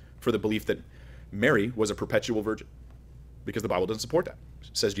source for the belief that Mary was a perpetual virgin, because the Bible doesn't support that.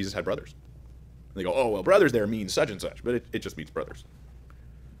 It says Jesus had brothers. And they go, oh, well, brothers there means such and such, but it just means brothers.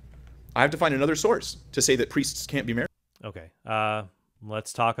 I have to find another source to say that priests can't be married. Okay,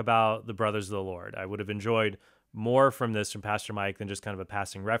 let's talk about the brothers of the Lord. I would have enjoyed more from this from Pastor Mike than just kind of a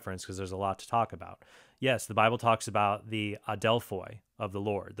passing reference, because there's a lot to talk about. Yes, the Bible talks about the adelphoi of the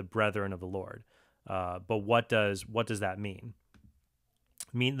Lord, the brethren of the Lord. But what does that mean?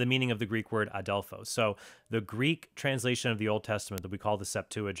 The meaning of the Greek word adelphos. So the Greek translation of the Old Testament that we call the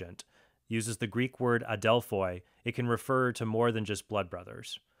Septuagint uses the Greek word adelphoi. It can refer to more than just blood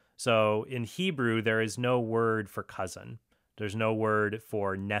brothers. So in Hebrew, there is no word for cousin. There's no word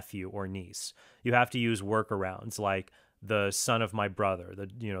for nephew or niece. You have to use workarounds like the son of my brother,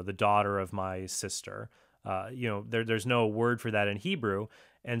 the daughter of my sister. There's no word for that in Hebrew.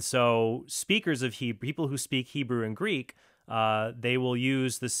 And so speakers of Hebrew, people who speak Hebrew and Greek, they will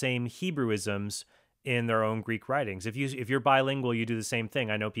use the same Hebrewisms in their own Greek writings. If you're bilingual, you do the same thing.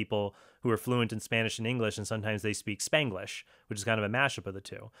 I know people who are fluent in Spanish and English, and sometimes they speak Spanglish, which is kind of a mashup of the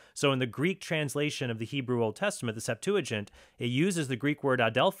two. So in the Greek translation of the Hebrew Old Testament, the Septuagint, it uses the Greek word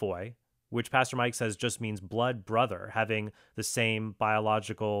adelphoi, which Pastor Mike says just means blood brother, having the same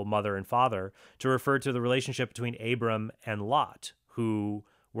biological mother and father, to refer to the relationship between Abram and Lot, who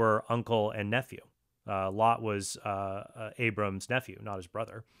were uncle and nephew. Lot was Abram's nephew, not his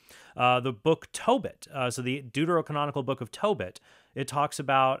brother. The book Tobit, so the deuterocanonical book of Tobit, it talks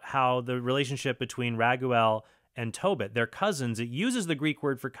about how the relationship between Raguel and Tobit, they're cousins. It uses the Greek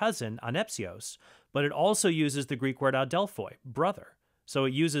word for cousin, anepsios, but it also uses the Greek word adelphoi, brother. So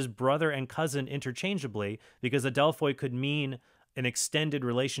it uses brother and cousin interchangeably, because adelphoi could mean an extended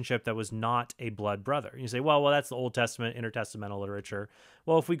relationship that was not a blood brother. You say, well, that's the Old Testament, intertestamental literature.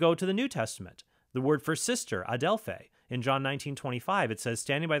 Well, if we go to the New Testament, the word for sister, adelphe, in John 19:25, it says,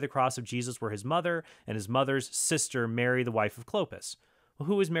 standing by the cross of Jesus were his mother and his mother's sister, Mary, the wife of Clopas. Well,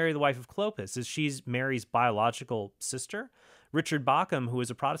 who is Mary, the wife of Clopas? Is she Mary's biological sister? Richard Bauckham, who is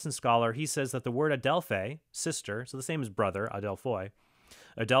a Protestant scholar, he says that the word adelphe, sister, so the same as brother,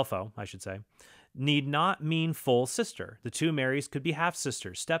 adelpho, I should say, need not mean full sister. The two Marys could be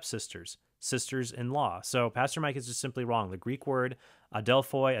half-sisters, stepsisters, sisters-in-law. So Pastor Mike is just simply wrong. The Greek word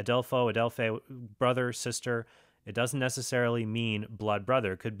adelphe, brother, sister, it doesn't necessarily mean blood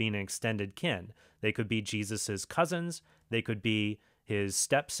brother. It could mean an extended kin. They could be Jesus's cousins. They could be his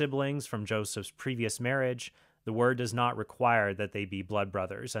step-siblings from Joseph's previous marriage. The word does not require that they be blood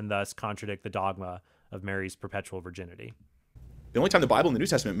brothers and thus contradict the dogma of Mary's perpetual virginity. The only time the Bible in the New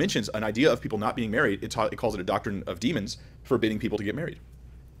Testament mentions an idea of people not being married, it calls it a doctrine of demons, forbidding people to get married.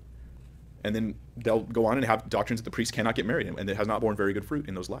 And then they'll go on and have doctrines that the priest cannot get married, and it has not borne very good fruit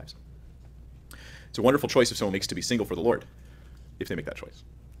in those lives. It's a wonderful choice if someone makes to be single for the Lord, if they make that choice.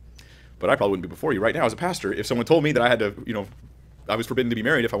 But I probably wouldn't be before you right now as a pastor if someone told me that I had to, I was forbidden to be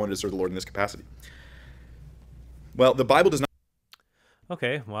married if I wanted to serve the Lord in this capacity. Well, the Bible does not...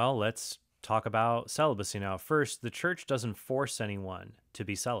 Okay, well, let's talk about celibacy now. First, the church doesn't force anyone to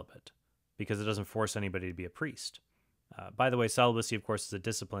be celibate because it doesn't force anybody to be a priest. By the way, celibacy, of course, is a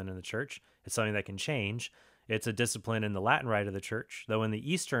discipline in the church. It's something that can change. It's a discipline in the Latin rite of the church, though in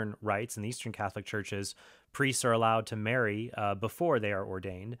the Eastern rites, in the Eastern Catholic churches, priests are allowed to marry before they are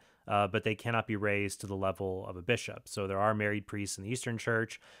ordained, but they cannot be raised to the level of a bishop. So there are married priests in the Eastern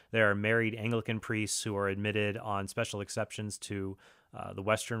Church. There are married Anglican priests who are admitted on special exceptions to the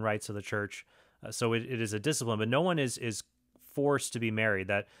Western rites of the church. So it is a discipline, but no one is forced to be married.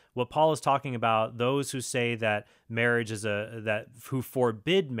 That what Paul is talking about, those who say that marriage is who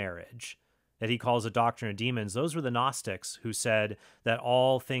forbid marriage, that he calls a doctrine of demons, those were the Gnostics who said that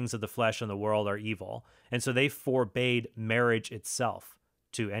all things of the flesh and the world are evil. And so they forbade marriage itself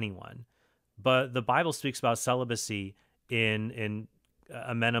to anyone. But the Bible speaks about celibacy in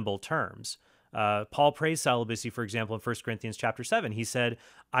amenable terms. Paul praised celibacy, for example, in 1 Corinthians chapter 7. He said,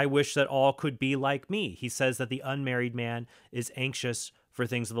 I wish that all could be like me. He says that the unmarried man is anxious for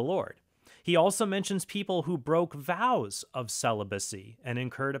things of the Lord. He also mentions people who broke vows of celibacy and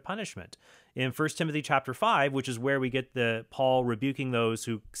incurred a punishment. In 1 Timothy chapter 5, which is where we get the Paul rebuking those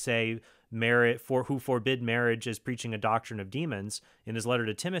who say who forbid marriage as preaching a doctrine of demons, in his letter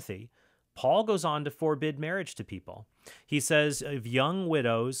to Timothy, Paul goes on to forbid marriage to people. He says of young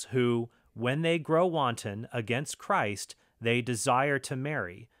widows who, when they grow wanton against Christ, they desire to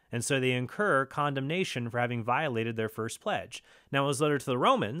marry, and so they incur condemnation for having violated their first pledge. Now, in his letter to the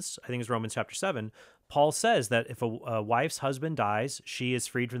Romans, I think it's Romans chapter 7, Paul says that if a wife's husband dies, she is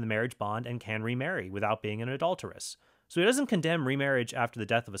freed from the marriage bond and can remarry without being an adulteress. So he doesn't condemn remarriage after the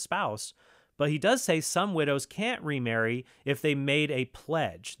death of a spouse, but he does say some widows can't remarry if they made a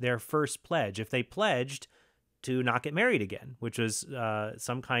pledge, their first pledge. If they pledged to not get married again, which was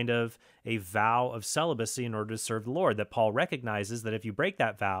some kind of a vow of celibacy in order to serve the Lord, that Paul recognizes that if you break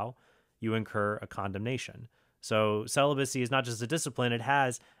that vow, you incur a condemnation. So celibacy is not just a discipline, it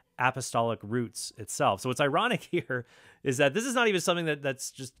has apostolic roots itself. So what's ironic here is that this is not even something that's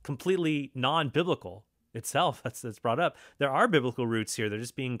just completely non-biblical itself that's brought up. There are biblical roots here. They're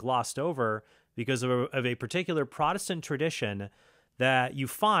just being glossed over because of a particular Protestant tradition that you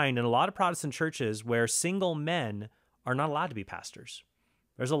find in a lot of Protestant churches where single men are not allowed to be pastors.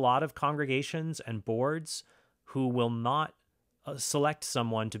 There's a lot of congregations and boards who will not select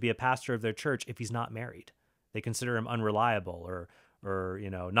someone to be a pastor of their church if he's not married. They consider him unreliable or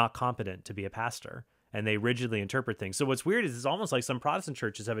not competent to be a pastor, and they rigidly interpret things. So what's weird is it's almost like some Protestant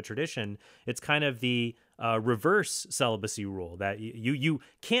churches have a tradition. It's kind of the reverse celibacy rule that you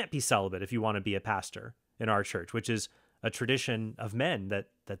can't be celibate if you want to be a pastor in our church, which is a tradition of men that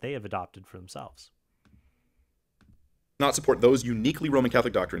they have adopted for themselves. Not support those uniquely Roman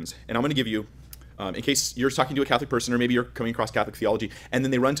Catholic doctrines. And I'm going to give you, in case you're talking to a Catholic person or maybe you're coming across Catholic theology, and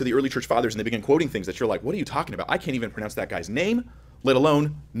then they run to the early church fathers and they begin quoting things that you're like, what are you talking about? I can't even pronounce that guy's name, let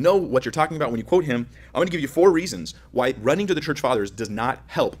alone know what you're talking about when you quote him. I'm going to give you 4 reasons why running to the church fathers does not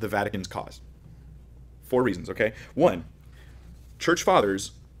help the Vatican's cause. 4 reasons, okay? 1, church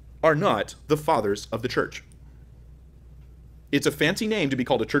fathers are not the fathers of the church. It's a fancy name to be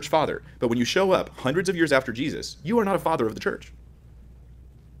called a church father, but when you show up hundreds of years after Jesus, you are not a father of the church.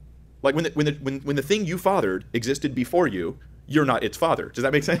 Like when the thing you fathered existed before you, you're not its father. Does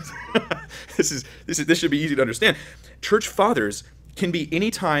that make sense? This should be easy to understand. Church fathers can be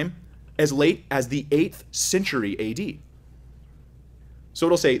any time as late as the 8th century AD. So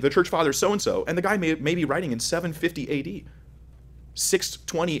it'll say the church father so-and-so, and the guy may be writing in 750 AD,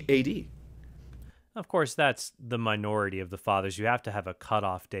 620 AD. Of course, that's the minority of the fathers. You have to have a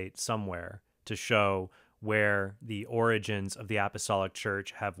cutoff date somewhere to show where the origins of the apostolic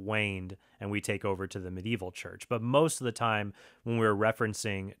church have waned and we take over to the medieval church. But most of the time when we're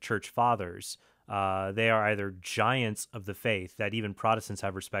referencing church fathers, they are either giants of the faith that even Protestants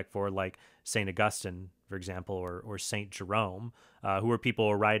have respect for, like St. Augustine, for example, or St. Jerome, who were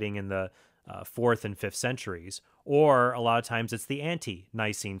people writing in the 4th and 5th centuries. Or a lot of times it's the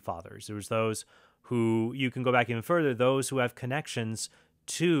anti-Nicene fathers. It was those who, you can go back even further, those who have connections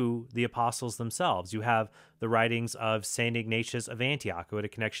to the apostles themselves. You have the writings of St. Ignatius of Antioch, who had a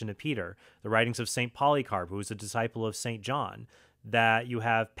connection to Peter, the writings of St. Polycarp, who was a disciple of St. John, that you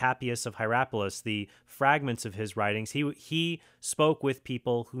have Papias of Hierapolis, the fragments of his writings. He spoke with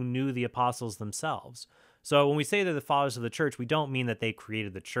people who knew the apostles themselves. So when we say they're the fathers of the church, we don't mean that they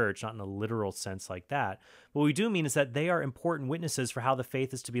created the church, not in a literal sense like that. What we do mean is that they are important witnesses for how the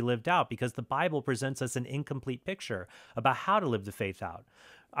faith is to be lived out, because the Bible presents us an incomplete picture about how to live the faith out.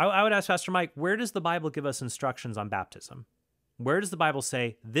 I would ask Pastor Mike, where does the Bible give us instructions on baptism? Where does the Bible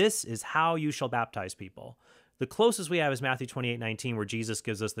say, this is how you shall baptize people? The closest we have is Matthew 28:19, where Jesus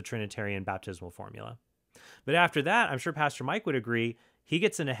gives us the Trinitarian baptismal formula. But after that, I'm sure Pastor Mike would agree, he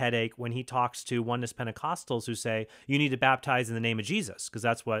gets in a headache when he talks to Oneness Pentecostals who say, you need to baptize in the name of Jesus, because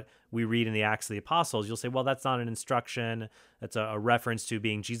that's what we read in the Acts of the Apostles. You'll say, well, that's not an instruction. That's a reference to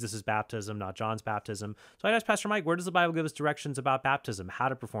being Jesus' baptism, not John's baptism. So I'd ask Pastor Mike, where does the Bible give us directions about baptism, how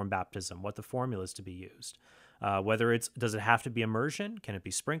to perform baptism, what the formula is to be used? Does it have to be immersion? Can it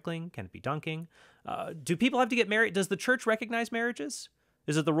be sprinkling? Can it be dunking? Do people have to get married? Does the church recognize marriages?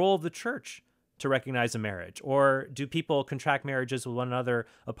 Is it the role of the church to recognize a marriage? Or do people contract marriages with one another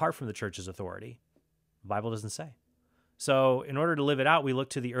apart from the church's authority? The Bible doesn't say. So in order to live it out, we look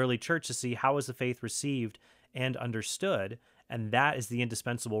to the early church to see how was the faith received and understood. And that is the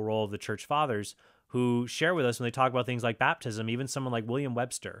indispensable role of the church fathers, who share with us when they talk about things like baptism. Even someone like William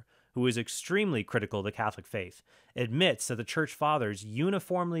Webster, who is extremely critical of the Catholic faith, admits that the church fathers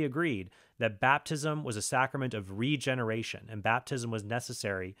uniformly agreed that baptism was a sacrament of regeneration, and baptism was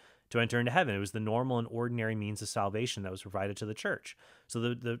necessary to enter into heaven. It was the normal and ordinary means of salvation that was provided to the church. So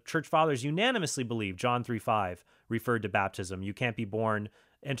the church fathers unanimously believe John 3:5 referred to baptism. You can't be born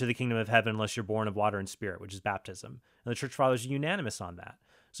into the kingdom of heaven unless you're born of water and spirit, which is baptism. And the church fathers are unanimous on that.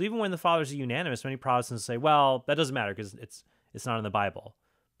 So even when the fathers are unanimous, many Protestants say, well, that doesn't matter because it's not in the Bible.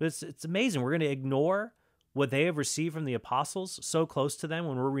 But it's amazing. We're going to ignore what they have received from the apostles so close to them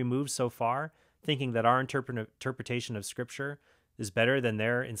when we're removed so far, thinking that our interpretation of Scripture is better than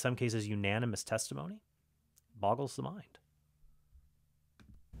their, in some cases, unanimous testimony. Boggles the mind.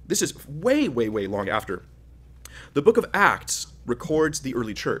 This is way, way, way long after. The book of Acts records the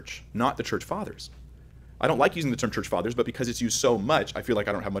early church, not the church fathers. I don't like using the term church fathers, but because it's used so much, I feel like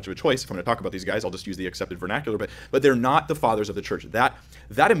I don't have much of a choice. If I'm going to talk about these guys, I'll just use the accepted vernacular. But they're not the fathers of the church. That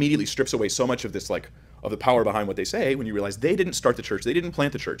immediately strips away so much of this, like, of the power behind what they say, when you realize they didn't start the church, they didn't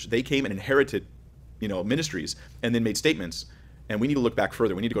plant the church. They came and inherited, ministries and then made statements. And we need to look back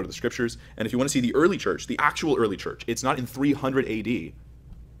further. We need to go to the scriptures. And if you want to see the early church, the actual early church, it's not in 300 AD.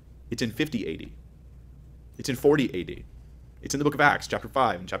 It's in 50 AD. It's in 40 AD. It's in the book of Acts, chapter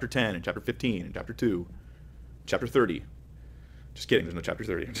 5 and chapter 10 and chapter 15 and chapter 2. Chapter 30. Just kidding, there's no chapter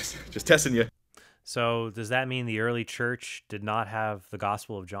 30. I'm just testing you. So does that mean the early church did not have the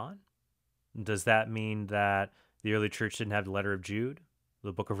Gospel of John? Does that mean that the early church didn't have the letter of Jude,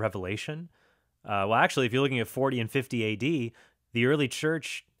 the book of Revelation? Well, actually, if you're looking at 40 and 50 AD, the early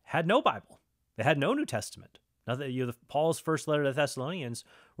church had no Bible. They had no New Testament. Paul's first letter to the Thessalonians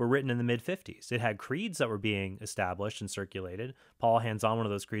were written in the mid-50s. It had creeds that were being established and circulated. Paul hands on one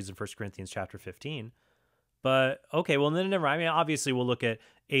of those creeds in 1 Corinthians chapter 15. But, okay, well, then never mind. I mean, obviously, we'll look at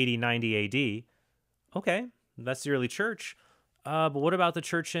 80, 90 AD. Okay, that's the early church. But what about the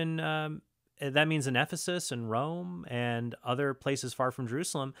church in, that means in Ephesus and Rome and other places far from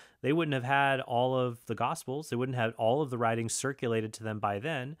Jerusalem? They wouldn't have had all of the Gospels. They wouldn't have all of the writings circulated to them by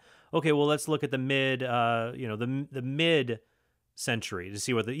then. Okay, well, let's look at the mid-century to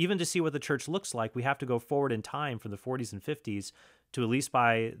see what the church looks like. We have to go forward in time from the 40s and 50s to at least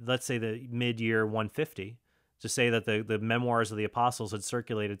by, let's say, the mid-year 150. To say that the memoirs of the apostles had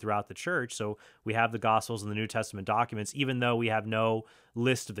circulated throughout the church. So we have the Gospels and the New Testament documents, even though we have no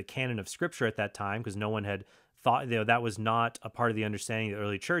list of the canon of Scripture at that time, because no one had thought, that was not a part of the understanding of the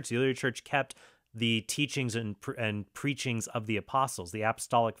early church. The early church kept the teachings and preachings of the apostles, the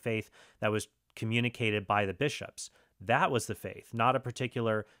apostolic faith that was communicated by the bishops. That was the faith, not a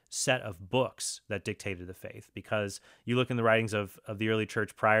particular set of books that dictated the faith. Because you look in the writings of the early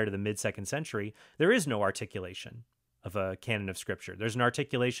church prior to the mid-2nd century, there is no articulation of a canon of Scripture. There's an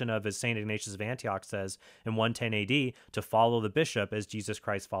articulation of, as St. Ignatius of Antioch says in 110 AD, to follow the bishop as Jesus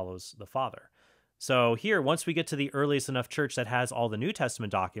Christ follows the Father. So here, once we get to the earliest enough church that has all the New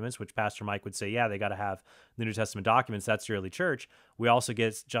Testament documents, which Pastor Mike would say, yeah, they got to have the New Testament documents, that's the early church. We also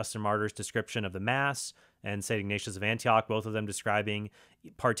get Justin Martyr's description of the Mass and St. Ignatius of Antioch, both of them describing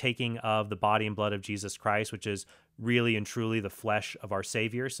partaking of the body and blood of Jesus Christ, which is really and truly the flesh of our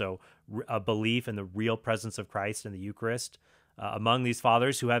Savior. So a belief in the real presence of Christ in the Eucharist among these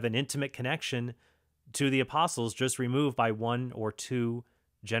fathers who have an intimate connection to the apostles, just removed by 1 or 2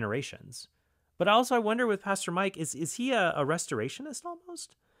 generations. But also I wonder with Pastor Mike, is he a restorationist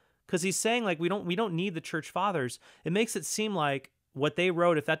almost? Because he's saying like we don't need the church fathers. It makes it seem like what they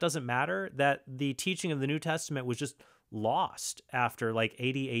wrote, if that doesn't matter, that the teaching of the New Testament was just lost after like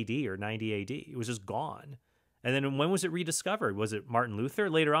 80 AD or 90 AD. It was just gone. And then when was it rediscovered? Was it Martin Luther?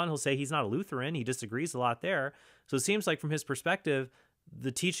 Later on, he'll say he's not a Lutheran. He disagrees a lot there. So it seems like from his perspective,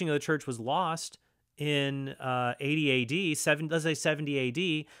 the teaching of the church was lost in 80 AD, let's say 70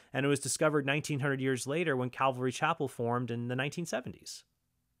 AD, and it was discovered 1900 years later when Calvary Chapel formed in the 1970s.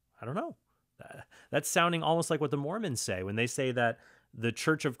 I don't know. That's sounding almost like what the Mormons say when they say that the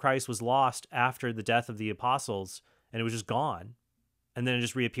Church of Christ was lost after the death of the apostles and it was just gone. And then it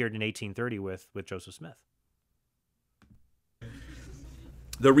just reappeared in 1830 with Joseph Smith.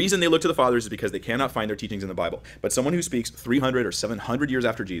 The reason they look to the fathers is because they cannot find their teachings in the Bible. But someone who speaks 300 or 700 years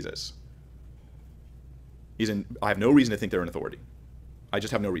after Jesus, I have no reason to think they're an authority. I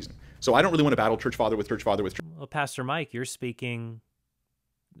just have no reason. So I don't really want to battle church father with church father with church. Well, Pastor Mike, you're speaking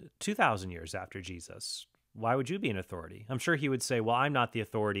 2,000 years after Jesus. Why would you be an authority? I'm sure he would say, well, I'm not the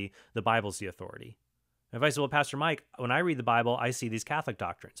authority. The Bible's the authority. And if I say, well, Pastor Mike, when I read the Bible, I see these Catholic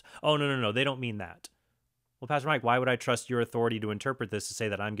doctrines. Oh, no, they don't mean that. Well, Pastor Mike, why would I trust your authority to interpret this to say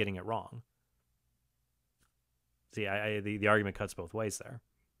that I'm getting it wrong? See, the argument cuts both ways there.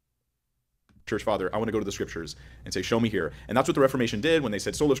 Church father, I want to go to the scriptures and say, show me here. And that's what the Reformation did when they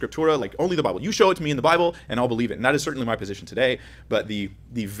said sola scriptura, like only the Bible. You show it to me in the Bible and I'll believe it. And that is certainly my position today. But the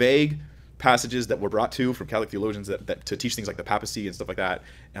vague passages that were brought to from Catholic theologians that to teach things like the papacy and stuff like that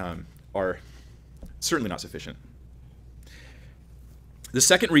are certainly not sufficient. The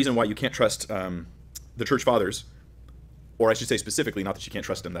second reason why you can't trust the church fathers, or I should say specifically, not that you can't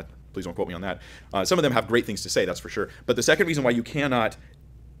trust them, that please don't quote me on that. Some of them have great things to say, that's for sure. But the second reason why you cannot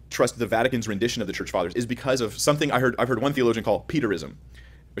trust the Vatican's rendition of the church fathers is because of something I've heard one theologian call Peterism,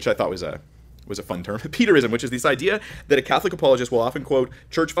 which I thought was a fun term. Peterism, which is this idea that a Catholic apologist will often quote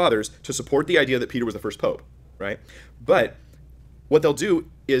church fathers to support the idea that Peter was the first pope, right? But what they'll do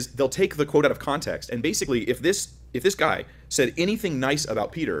is they'll take the quote out of context, and basically if this guy said anything nice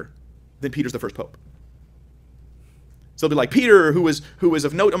about Peter, then Peter's the first pope. So they'll be like, Peter, who was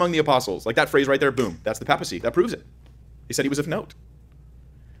of note among the apostles, like that phrase right there, boom, that's the papacy. That proves it. He said he was of note.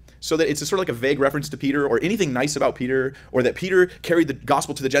 So that it's a sort of like a vague reference to Peter or anything nice about Peter, or that Peter carried the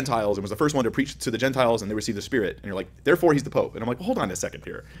gospel to the Gentiles and was the first one to preach to the Gentiles and they received the Spirit. And you're like, therefore he's the Pope. And I'm like, well, hold on a second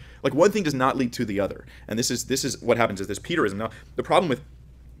here. Like one thing does not lead to the other. And this is what happens is this Peterism. Now, the problem with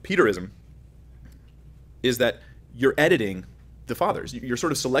Peterism is that you're editing the fathers. You're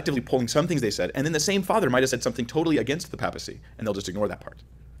sort of selectively pulling some things they said, and then the same father might have said something totally against the papacy, and they'll just ignore that part.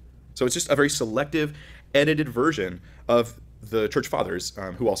 So it's just a very selective, edited version of the church fathers,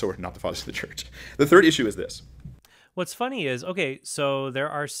 who also are not the fathers of the church. The third issue is this. What's funny is, okay, so there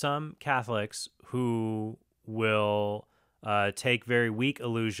are some Catholics who will take very weak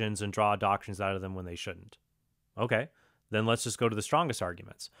allusions and draw doctrines out of them when they shouldn't. Okay, then let's just go to the strongest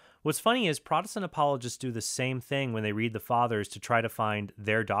arguments. What's funny is Protestant apologists do the same thing when they read the fathers to try to find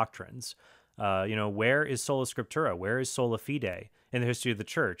their doctrines. Where is sola scriptura? Where is sola fide in the history of the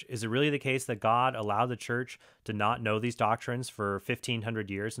church? Is it really the case that God allowed the church to not know these doctrines for 1,500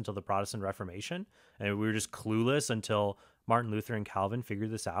 years until the Protestant Reformation? And we were just clueless until Martin Luther and Calvin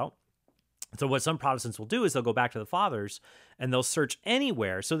figured this out? So what some Protestants will do is they'll go back to the fathers and they'll search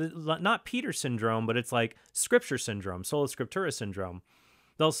anywhere. So not Peter syndrome, but it's like scripture syndrome, sola scriptura syndrome.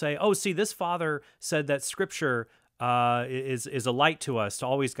 They'll say, oh, see, this father said that scripture is a light to us, to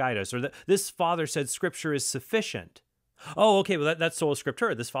always guide us. Or that this father said scripture is sufficient. Oh, okay, well, that's sola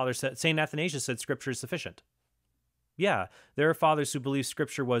scriptura. This father said, St. Athanasius said scripture is sufficient. Yeah, there are fathers who believe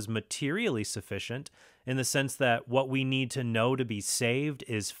scripture was materially sufficient in the sense that what we need to know to be saved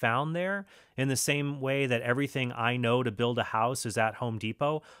is found there, in the same way that everything I know to build a house is at Home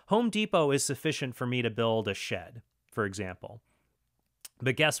Depot. Home Depot is sufficient for me to build a shed, for example.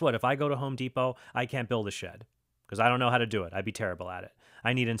 But guess what? If I go to Home Depot, I can't build a shed because I don't know how to do it. I'd be terrible at it.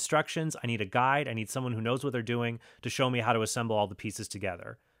 I need instructions. I need a guide. I need someone who knows what they're doing to show me how to assemble all the pieces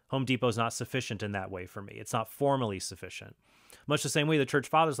together. Home Depot is not sufficient in that way for me. It's not formally sufficient. Much the same way the church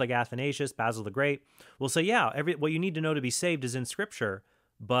fathers like Athanasius, Basil the Great, will say, yeah, what you need to know to be saved is in Scripture,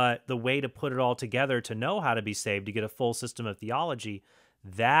 but the way to put it all together to know how to be saved, to get a full system of theology,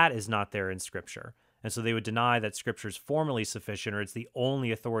 that is not there in Scripture. And so they would deny that Scripture is formally sufficient or it's the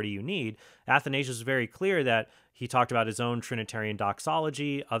only authority you need. Athanasius was very clear that he talked about his own Trinitarian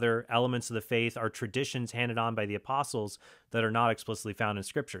doxology. Other elements of the faith are traditions handed on by the apostles that are not explicitly found in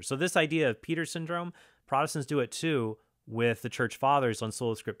Scripture. So this idea of Peter syndrome, Protestants do it too with the church fathers on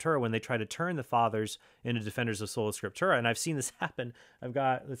sola scriptura when they try to turn the fathers into defenders of sola scriptura. And I've seen this happen. I've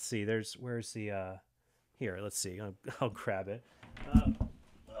got, let's see, where's the, here, let's see, I'll grab it.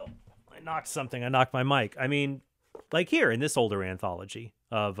 I knocked something. I knocked my mic. I mean, like here in this older anthology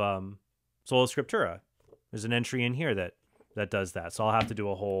of sola scriptura, there's an entry in here that does that. So I'll have to do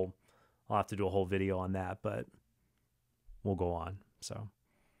a whole video on that, but we'll go on. So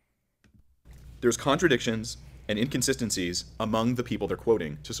there's contradictions and inconsistencies among the people they're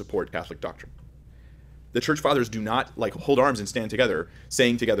quoting to support Catholic doctrine. The church fathers do not like hold arms and stand together,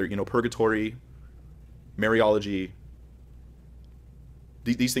 saying together, purgatory, Mariology.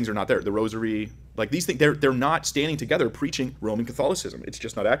 These things are not there. The Rosary, like these things, they're not standing together preaching Roman Catholicism. It's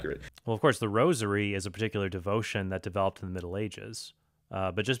just not accurate. Well, of course, the Rosary is a particular devotion that developed in the Middle Ages.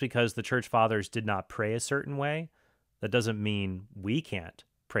 But just because the church fathers did not pray a certain way, that doesn't mean we can't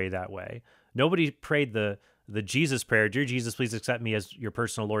pray that way. Nobody prayed the Jesus prayer, "Dear Jesus, please accept me as your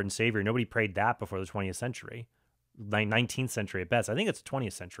personal Lord and Savior." Nobody prayed that before the 20th century, 19th century at best. I think it's a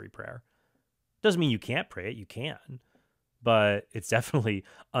 20th century prayer. Doesn't mean you can't pray it. You can. But it's definitely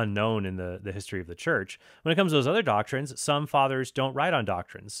unknown in the history of the church. When it comes to those other doctrines, some fathers don't write on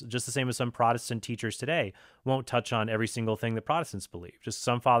doctrines, just the same as some Protestant teachers today won't touch on every single thing that Protestants believe. Just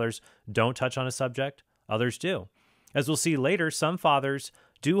some fathers don't touch on a subject, others do. As we'll see later, some fathers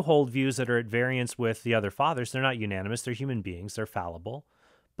do hold views that are at variance with the other fathers. They're not unanimous. They're human beings. They're fallible.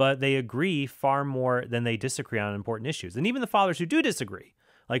 But they agree far more than they disagree on important issues. And even the fathers who do disagree,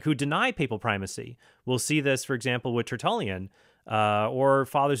 like who deny papal primacy, we'll see this, for example, with Tertullian, or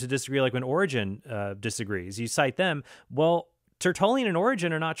fathers who disagree, like when Origen disagrees. You cite them. Well, Tertullian and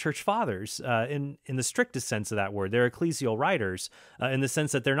Origen are not church fathers in the strictest sense of that word. They're ecclesial writers in the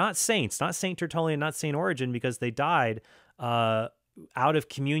sense that they're not saints, not Saint Tertullian, not Saint Origen, because they died out of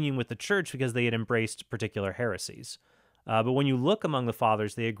communion with the church because they had embraced particular heresies. But when you look among the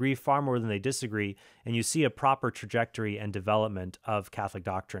fathers, they agree far more than they disagree, and you see a proper trajectory and development of Catholic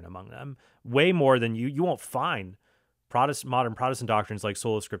doctrine among them. Way more than you won't find modern Protestant doctrines like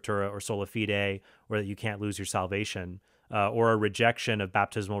sola scriptura or sola fide, or that you can't lose your salvation, or a rejection of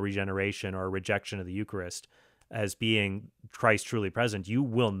baptismal regeneration or a rejection of the Eucharist as being Christ truly present. You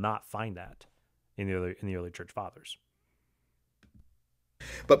will not find that in the early church fathers.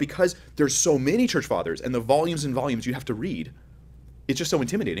 But because there's so many church fathers and the volumes and volumes you have to read, it's just so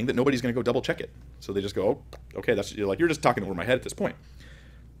intimidating that nobody's going to go double check it. So they just go, oh, okay, you're just talking over my head at this point.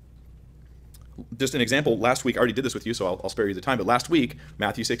 Just an example, last week, I already did this with you, so I'll spare you the time, but last week,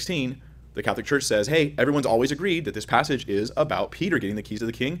 Matthew 16, the Catholic Church says, hey, everyone's always agreed that this passage is about Peter getting the keys to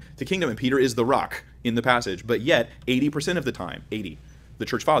the kingdom, and Peter is the rock in the passage, but yet 80% of the time, the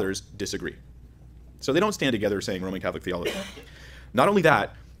church fathers disagree. So they don't stand together saying Roman Catholic theology. Not only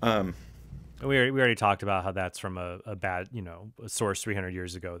that, we already talked about how that's from a bad, a source 300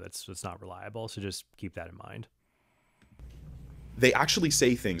 years ago that's not reliable. So just keep that in mind. They actually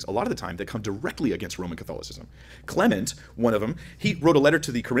say things a lot of the time that come directly against Roman Catholicism. Clement, one of them, he wrote a letter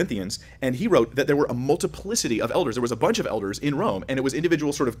to the Corinthians, and he wrote that there were a multiplicity of elders. There was a bunch of elders in Rome, and it was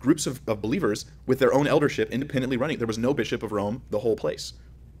individual sort of groups of believers with their own eldership independently running. There was no bishop of Rome, the whole place.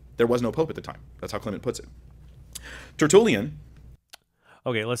 There was no pope at the time. That's how Clement puts it. Tertullian.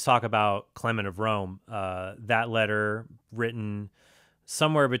 Okay, let's talk about Clement of Rome. That letter written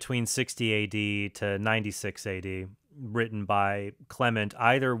somewhere between 60 AD to 96 AD, written by Clement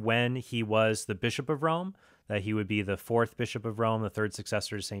either when he was the Bishop of Rome, that he would be the fourth Bishop of Rome, the third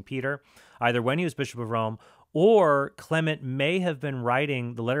successor to St. Peter, either when he was Bishop of Rome, or Clement may have been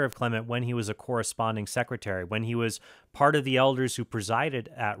writing the letter of Clement when he was a corresponding secretary, when he was part of the elders who presided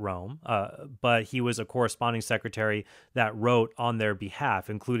at Rome, but he was a corresponding secretary that wrote on their behalf,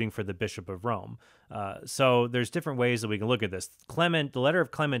 including for the Bishop of Rome. So there's different ways that we can look at this. The letter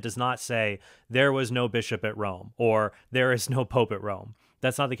of Clement does not say there was no bishop at Rome or there is no pope at Rome.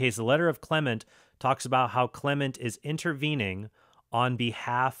 That's not the case. The letter of Clement talks about how Clement is intervening on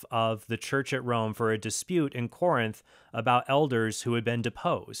behalf of the church at Rome for a dispute in Corinth about elders who had been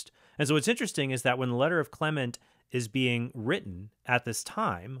deposed. And so what's interesting is that when the letter of Clement is being written at this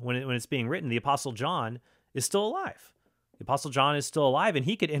time, when it's being written, the Apostle John is still alive. The Apostle John is still alive, and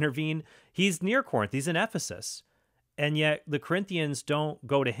he could intervene. He's near Corinth. He's in Ephesus. And yet the Corinthians don't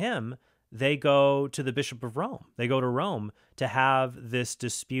go to him. They go to the Bishop of Rome. They go to Rome to have this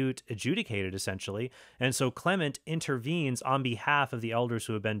dispute adjudicated, essentially. And so Clement intervenes on behalf of the elders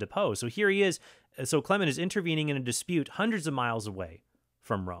who have been deposed. So here he is. So Clement is intervening in a dispute hundreds of miles away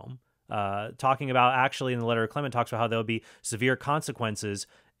from Rome, talking about, actually in the letter of Clement, talks about how there'll be severe consequences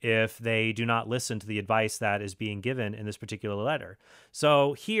if they do not listen to the advice that is being given in this particular letter.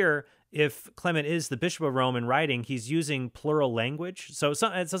 So here, if Clement is the Bishop of Rome in writing, he's using plural language. So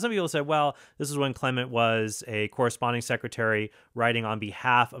some people say, well, this is when Clement was a corresponding secretary writing on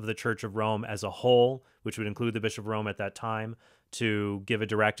behalf of the Church of Rome as a whole, which would include the Bishop of Rome at that time, to give a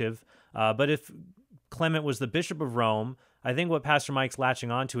directive. But if Clement was the Bishop of Rome, I think what Pastor Mike's latching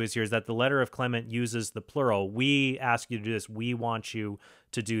onto is here is that the letter of Clement uses the plural. We ask you to do this. We want you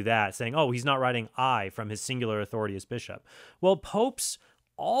to do that, saying, oh, he's not writing I from his singular authority as bishop. Well, popes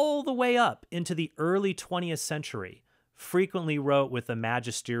all the way up into the early 20th century frequently wrote with the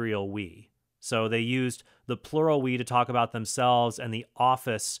magisterial we. So they used the plural we to talk about themselves and the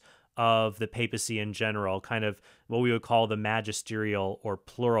office of the papacy in general, kind of what we would call the magisterial or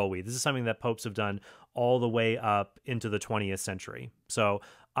plural we. This is something that popes have done all the way up into the 20th century. So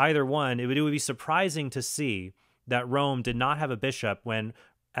either one, it would be surprising to see that Rome did not have a bishop when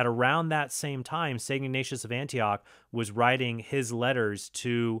at around that same time, St. Ignatius of Antioch was writing his letters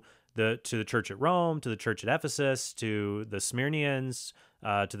to the church at Rome, to the church at Ephesus, to the Smyrnians,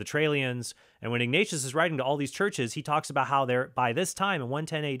 to the Trallians. And when Ignatius is writing to all these churches, he talks about how there, by this time in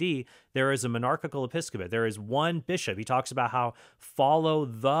 110 AD, there is a monarchical episcopate. There is one bishop. He talks about how follow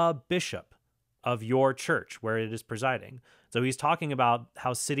the bishop of your church where it is presiding. So he's talking about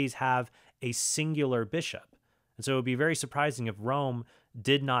how cities have a singular bishop. And so it would be very surprising if Rome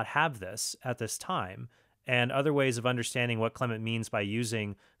did not have this at this time. And other ways of understanding what Clement means by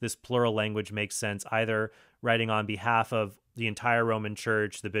using this plural language makes sense, either writing on behalf of the entire Roman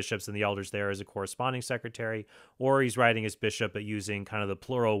Church, the bishops and the elders there as a corresponding secretary, or he's writing as bishop but using kind of the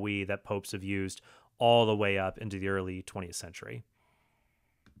plural we that popes have used all the way up into the early 20th century.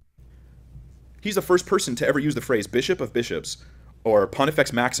 He's the first person to ever use the phrase Bishop of Bishops or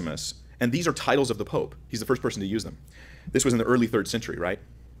Pontifex Maximus, and these are titles of the Pope. He's the first person to use them. This was in the early 3rd century, right?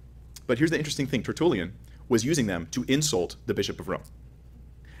 But here's the interesting thing. Tertullian was using them to insult the Bishop of Rome.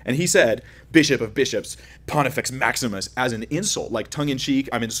 And he said, Bishop of Bishops, Pontifex Maximus, as an insult, like tongue-in-cheek,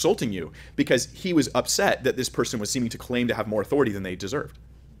 I'm insulting you, because he was upset that this person was seeming to claim to have more authority than they deserved.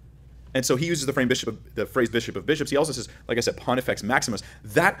 And so he uses the phrase Bishop of Bishops. He also says, like I said, Pontifex Maximus.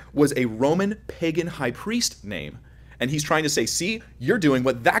 That was a Roman pagan high priest name. And he's trying to say, see, you're doing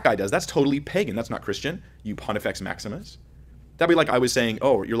what that guy does. That's totally pagan. That's not Christian, you Pontifex Maximus. That'd be like I was saying,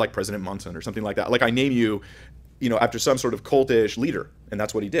 oh, you're like President Monson or something like that. Like I name you, after some sort of cultish leader. And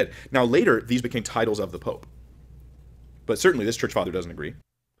that's what he did. Now later, these became titles of the Pope. But certainly this church father doesn't agree.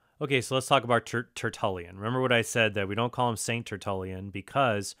 Okay, so let's talk about Tertullian. Remember what I said, that we don't call him Saint Tertullian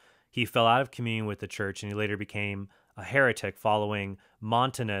because he fell out of communion with the church and he later became a heretic following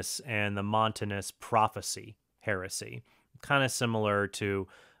Montanus and the Montanus prophecy heresy. Kind of similar to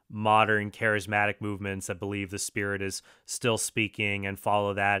modern charismatic movements that believe the Spirit is still speaking and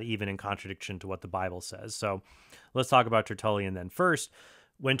follow that even in contradiction to what the Bible says. So let's talk about Tertullian then. First,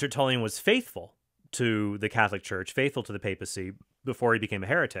 when Tertullian was faithful to the Catholic Church, faithful to the papacy before he became a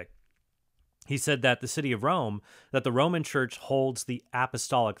heretic, he said that the city of Rome, that the Roman Church holds the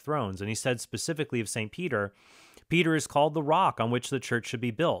apostolic thrones. And he said specifically of St. Peter, Peter is called the rock on which the church should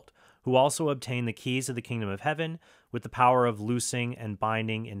be built, who also obtained the keys of the kingdom of heaven with the power of loosing and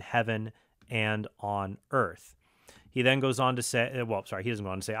binding in heaven and on earth. He then goes on to say, he doesn't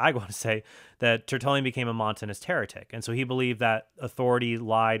go on to say, I go on to say that Tertullian became a Montanist heretic. And so he believed that authority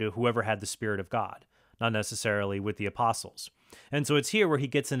lied to whoever had the Spirit of God, not necessarily with the apostles. And so it's here where he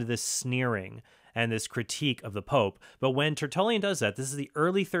gets into this sneering and this critique of the Pope. But when Tertullian does that, this is the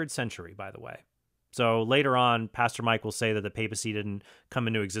early 3rd century, by the way. So later on, Pastor Mike will say that the papacy didn't come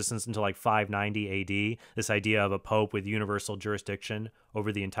into existence until like 590 AD, this idea of a pope with universal jurisdiction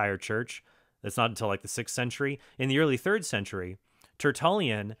over the entire church. That's not until like the 6th century. In the early 3rd century,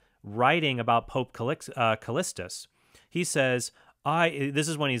 Tertullian, writing about Pope Callistus, he says, this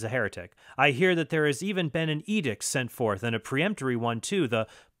is when he's a heretic, I hear that there has even been an edict sent forth, and a peremptory one too, the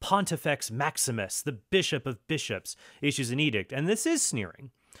Pontifex Maximus, the Bishop of Bishops, issues an edict. And this is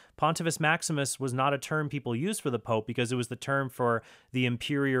sneering. Pontifex Maximus was not a term people used for the Pope because it was the term for the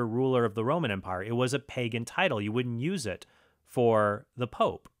imperial ruler of the Roman Empire. It was a pagan title. You wouldn't use it for the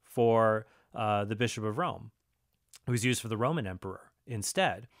Pope, for the Bishop of Rome. It was used for the Roman emperor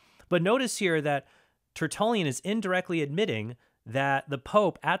instead. But notice here that Tertullian is indirectly admitting that the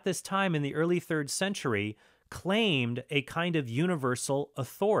Pope at this time in the early 3rd century claimed a kind of universal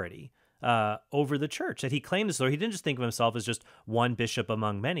authority over the church, that he claimed this authority. He didn't just think of himself as just one bishop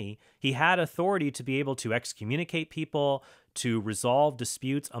among many. He had authority to be able to excommunicate people, to resolve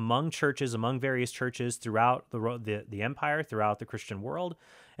disputes among churches, among various churches throughout the empire, throughout the Christian world.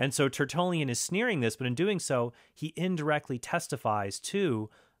 And so Tertullian is sneering this, but in doing so, he indirectly testifies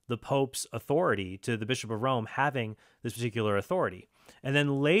to the Pope's authority, to the Bishop of Rome having this particular authority. And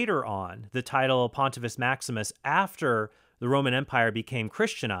then later on, the title Pontifex Maximus, after the Roman Empire became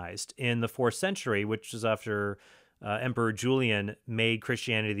Christianized in the 4th century, which is after Emperor Julian made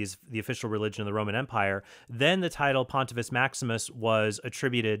Christianity the official religion of the Roman Empire, then the title Pontifex Maximus was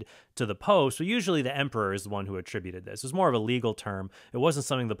attributed to the Pope. So usually the emperor is the one who attributed this. It was more of a legal term. It wasn't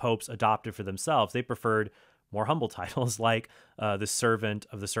something the popes adopted for themselves. They preferred more humble titles like the servant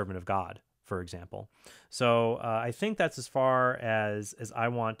of God, for example. So I think that's as far as I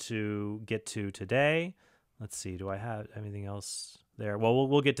want to get to today. Let's see, do I have anything else there? Well,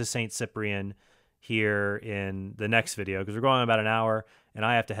 we'll get to St. Cyprian here in the next video because we're going about an hour and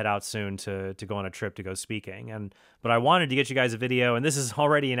I have to head out soon to go on a trip to go speaking. But I wanted to get you guys a video, and this is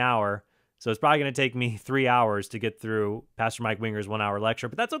already an hour, so it's probably going to take me 3 hours to get through Pastor Mike Winger's 1-hour lecture,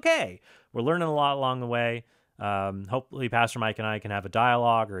 but that's okay. We're learning a lot along the way. Hopefully Pastor Mike and I can have a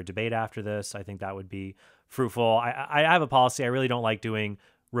dialogue or a debate after this. I think that would be fruitful. I have a policy. I really don't like doing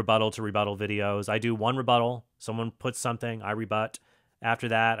rebuttal to rebuttal videos. I do one rebuttal. Someone puts something, I rebut. After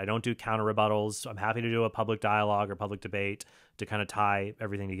that, I don't do counter rebuttals. I'm happy to do a public dialogue or public debate to kind of tie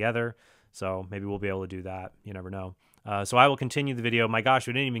everything together. So maybe we'll be able to do that. You never know. So I will continue the video. My gosh,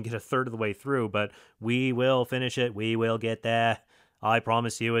 we didn't even get a third of the way through, but we will finish it. We will get there. I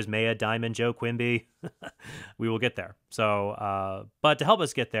promise you, as Maya Diamond Joe Quimby, we will get there. So, but to help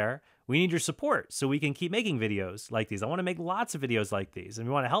us get there, we need your support so we can keep making videos like these. I want to make lots of videos like these, and if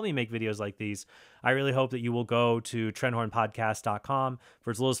you want to help me make videos like these, I really hope that you will go to TrentHornPodcast.com.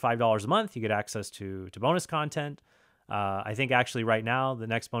 For as little as $5 a month, you get access to bonus content. I think actually right now, the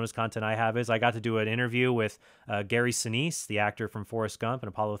next bonus content I have is I got to do an interview with Gary Sinise, the actor from Forrest Gump and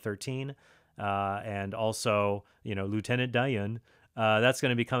Apollo 13, and also, Lieutenant Diane. That's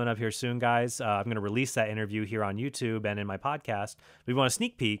going to be coming up here soon, guys. I'm going to release that interview here on YouTube and in my podcast. If you want a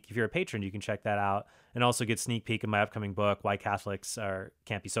sneak peek, if you're a patron, you can check that out, and also get sneak peek in my upcoming book, Why Catholics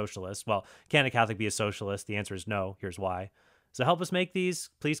Can't Be Socialists. Well, can a Catholic be a socialist? The answer is no. Here's why. So help us make these.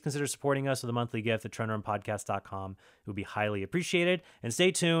 Please consider supporting us with a monthly gift at TrentHornPodcast.com. It would be highly appreciated. And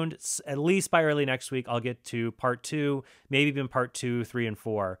stay tuned. At least by early next week, I'll get to part 2, maybe even part 2, 3, and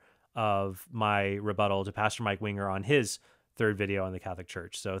 4 of my rebuttal to Pastor Mike Winger on his 3rd video on the Catholic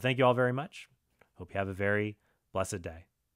Church. So thank you all very much. Hope you have a very blessed day.